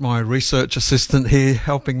I've got my research assistant here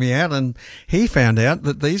helping me out, and he found out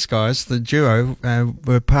that these guys, the duo,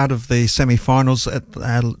 were part of the semi-finals at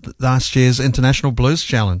last year's International Blues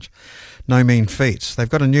Challenge. No mean feat. They've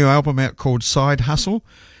got a new album out called Side Hustle,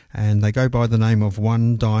 and they go by the name of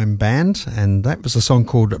One Dime Band, and that was a song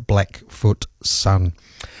called Blackfoot Sun.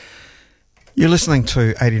 You're listening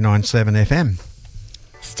to 89.7 FM.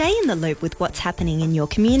 Stay in the loop with what's happening in your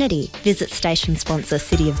community. Visit station sponsor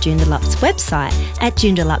City of Joondalup's website at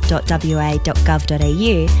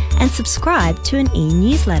joondalup.wa.gov.au and subscribe to an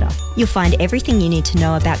e-newsletter. You'll find everything you need to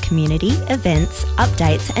know about community, events,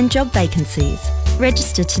 updates and job vacancies.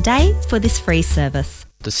 Register today for this free service.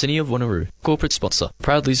 The City of Wanneroo, corporate sponsor,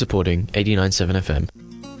 proudly supporting 89.7 FM.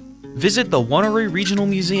 Visit the Wanneroo Regional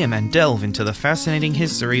Museum and delve into the fascinating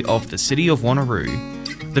history of the City of Wanneroo.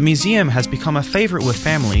 The museum has become a favourite with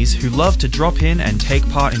families who love to drop in and take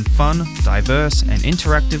part in fun, diverse and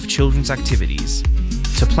interactive children's activities.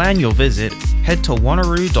 To plan your visit, head to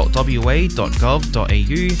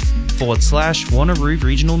wanneroo.wa.gov.au/Wanneroo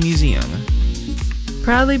Regional Museum.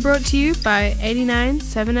 Proudly brought to you by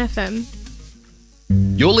 89.7 FM.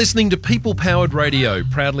 You're listening to People Powered Radio,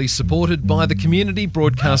 proudly supported by the Community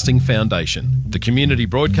Broadcasting Foundation. The Community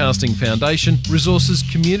Broadcasting Foundation resources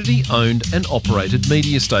community-owned and operated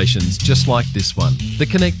media stations just like this one that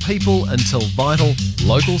connect people and tell vital,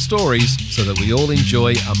 local stories so that we all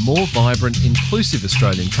enjoy a more vibrant, inclusive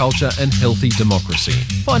Australian culture and healthy democracy.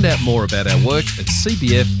 Find out more about our work at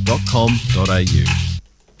cbf.com.au.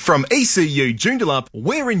 From ECU Joondalup,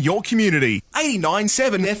 we're in your community.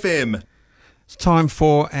 89.7 FM. It's time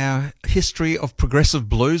for our History of Progressive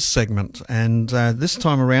Blues segment, and this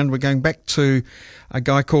time around we're going back to a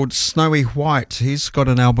guy called Snowy White. He's got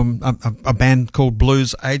an album, a band called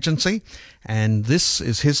Blues Agency, and this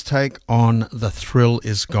is his take on The Thrill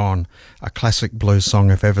Is Gone, a classic blues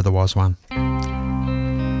song if ever there was one.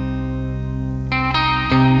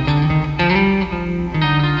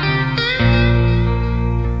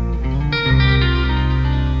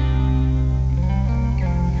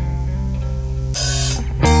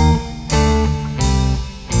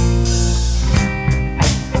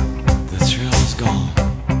 The thrill is gone.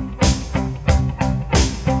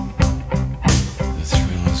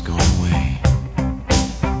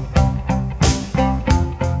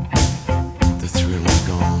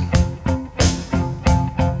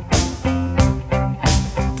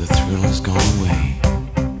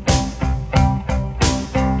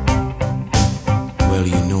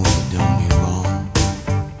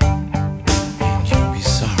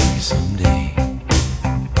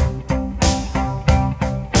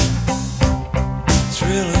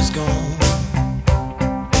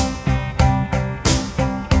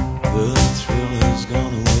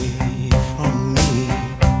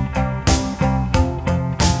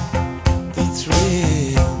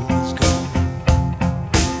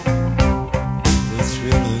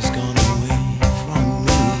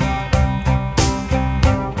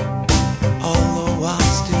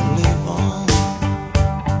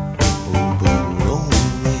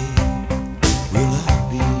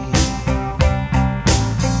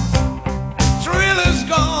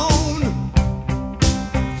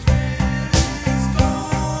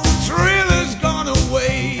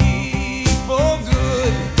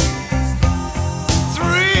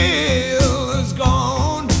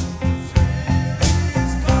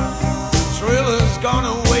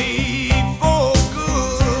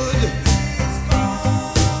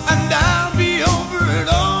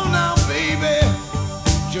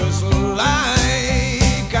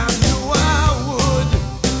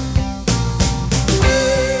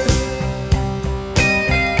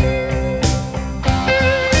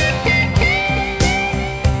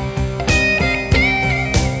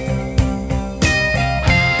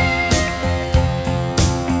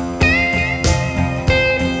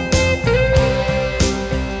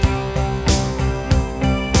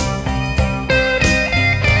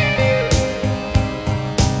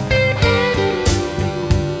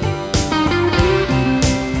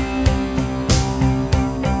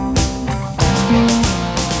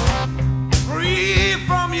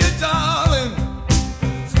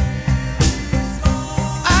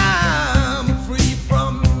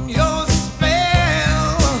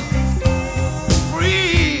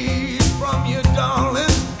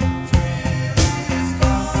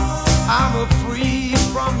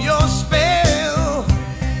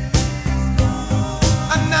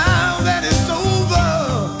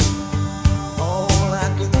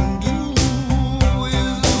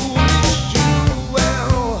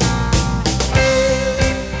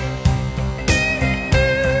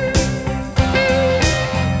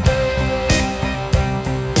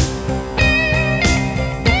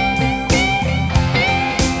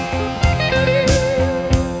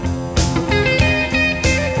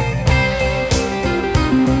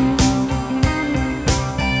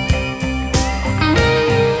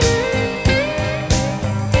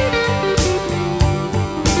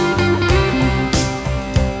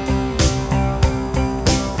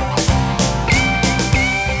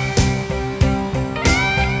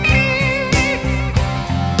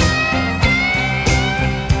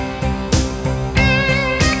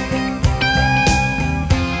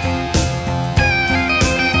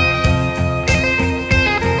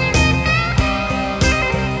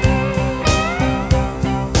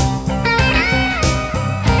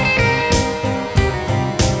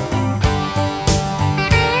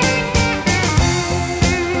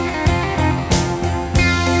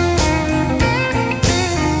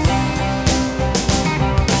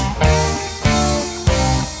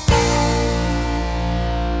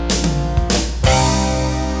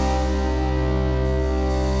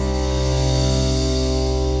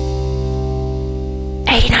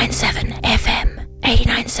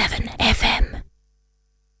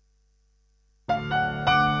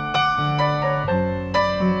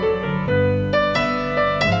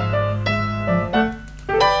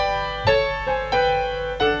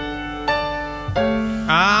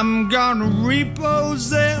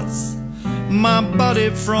 my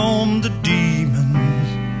body from the demons,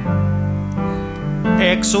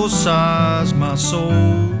 exorcise my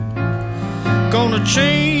soul. Gonna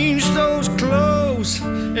change those clothes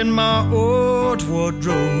in my old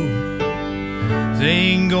wardrobe.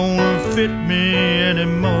 They ain't gonna fit me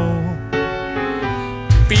anymore.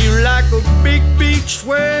 Feel like a big beach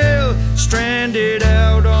whale stranded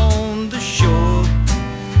out on the shore,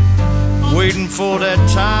 waiting for that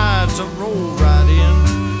tide to roll right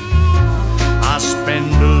in. I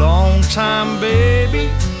spend a long time, baby,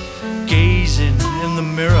 gazing in the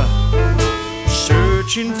mirror,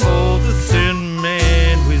 searching for the thin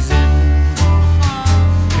man within.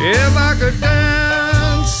 If I could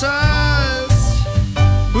downsize,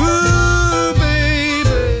 ooh,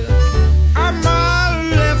 baby, I might have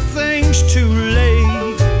left things too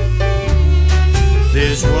late.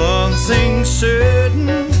 There's one thing certain,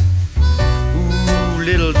 ooh,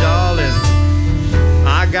 little darling,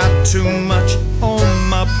 I got too much on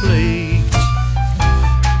my plate.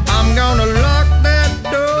 I'm gonna lock that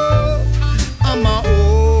door on my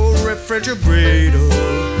old refrigerator.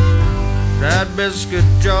 That biscuit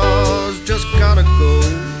jar's just gotta go.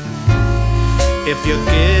 If you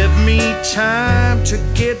give me time to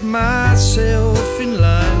get myself in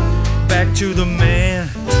line, back to the man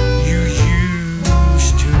you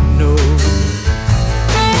used to know.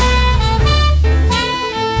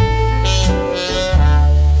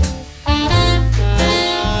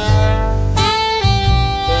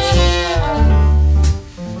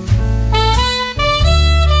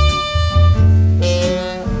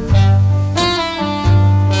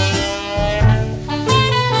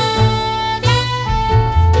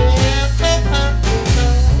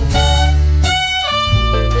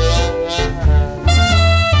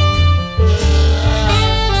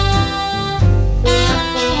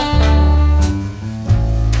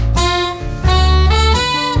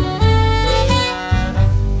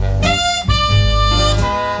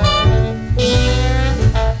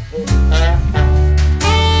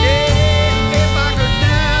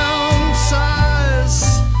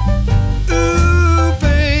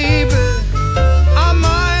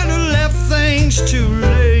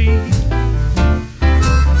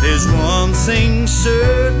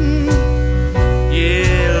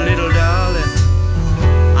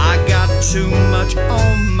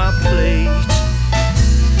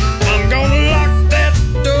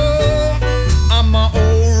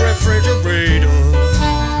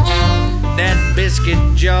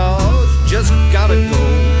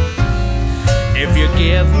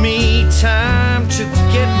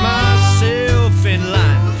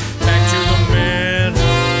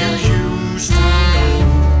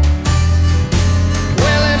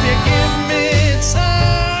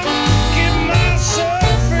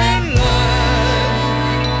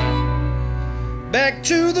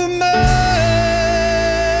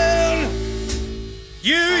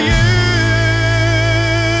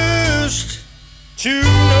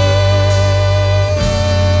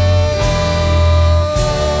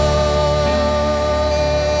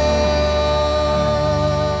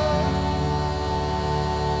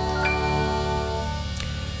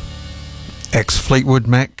 Fleetwood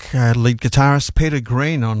Mac lead guitarist Peter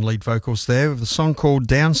Green on lead vocals there with a song called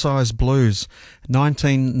Downsize Blues,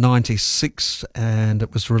 1996, and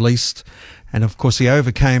it was released. And of course he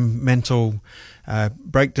overcame mental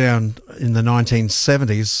breakdown in the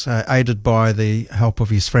 1970s, aided by the help of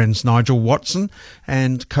his friends Nigel Watson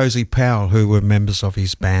and Cozy Powell, who were members of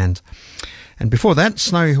his band. And before that,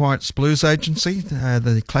 Snowy White's Blues Agency,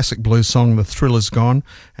 the classic blues song The Thriller's Gone,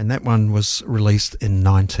 and that one was released in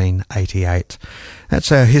 1988.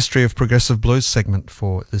 That's our History of Progressive Blues segment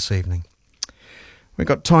for this evening. We've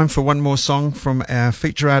got time for one more song from our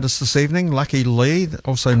feature artist this evening, Lucky Lee,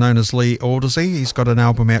 also known as Lee Aldersey. He's got an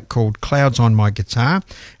album out called Clouds on My Guitar,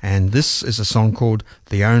 and this is a song called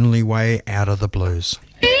The Only Way Out of the Blues.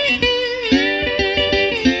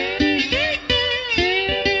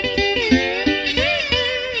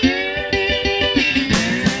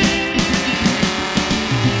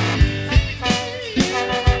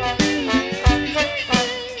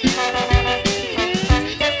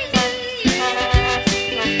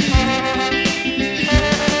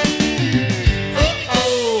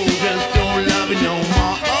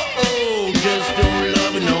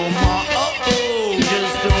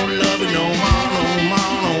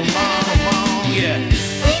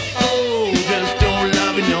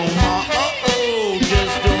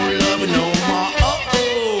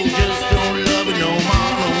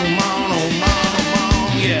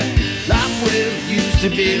 To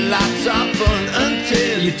be lots of fun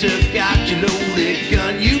until you took out your loaded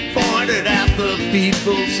gun. You pointed out the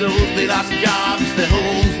people, so they lost jobs, their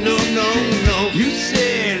homes. No, no, no.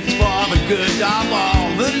 said it's for the good of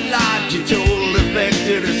all. The lies you told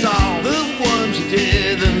affected us all. The ones you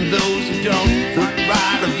did and those who don't. What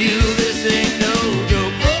right of you, this ain't no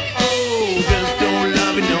joke. Oh, oh, just don't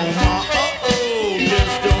love you no more. Oh, oh,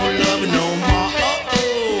 just don't love you no more. Oh,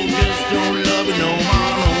 oh, just don't love you no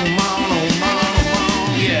more, no more, no more, no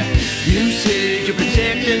more. Yeah, you said you're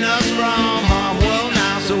protecting us from harm. Well,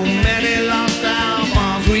 now so many lost our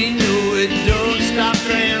moms. We knew it, don't stop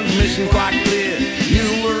transmission quite clear.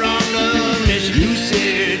 You were on a mission. You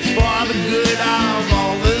said it's for the good of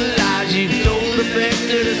all. The lies you told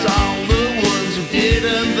affected us all. The ones who did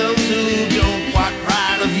and those who don't. Quite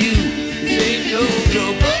right of you, this ain't no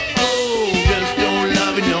joke. Oh, oh, just don't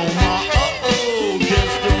love you no more. Oh, oh,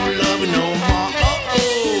 just don't love you no more. Oh,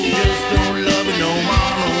 oh, just don't love you no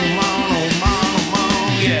more, no more, no more, no more.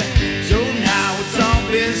 Yeah, so now it's all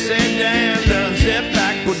been said and done. Step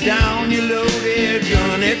back, put down your loaded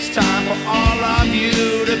gun. It's time for all of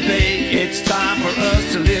you to pay. It's time for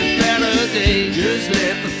us to live better days. Just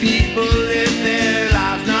let the people live their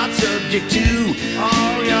lives, not subject to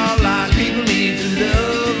all your lies. People need to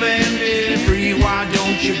love and be free. Why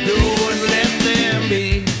don't you go and let them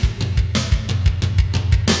be?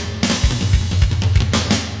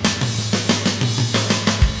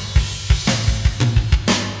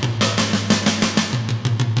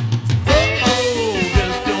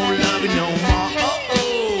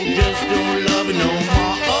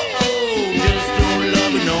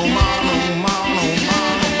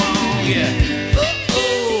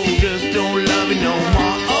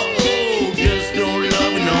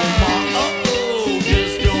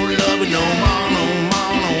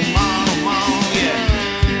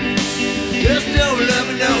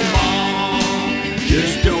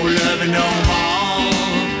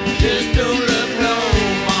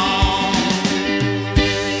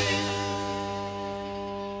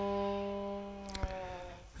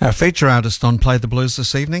 Our feature artist on Play the Blues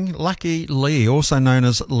this evening, Lucky Lee, also known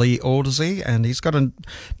as Lee Aldersey, and he's got a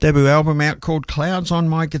debut album out called Clouds on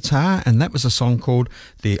My Guitar, and that was a song called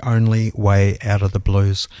The Only Way Out of the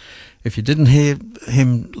Blues. If you didn't hear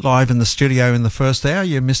him live in the studio in the first hour,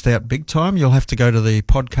 you missed out big time. You'll have to go to the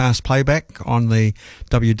podcast playback on the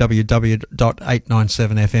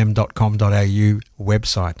www.897fm.com.au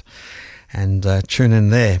website and tune in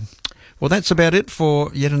there. Well, that's about it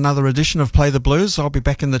for yet another edition of Play the Blues. I'll be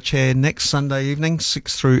back in the chair next Sunday evening,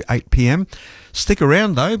 6 through 8 p.m. Stick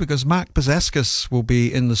around, though, because Mark Bazaskis will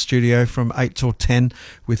be in the studio from 8 till 10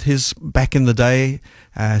 with his Back in the Day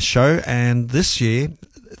show. And this year,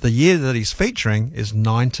 the year that he's featuring is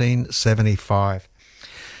 1975.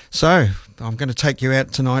 So, I'm going to take you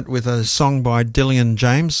out tonight with a song by Dillian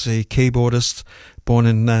James, the keyboardist born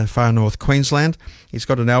in far north Queensland. He's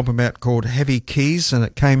got an album out called Heavy Keys, and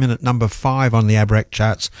it came in at number 5 on the ABRAC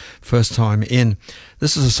charts, first time in.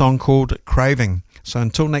 This is a song called Craving. So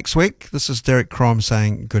until next week, this is Derek Cromb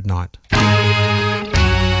saying good night.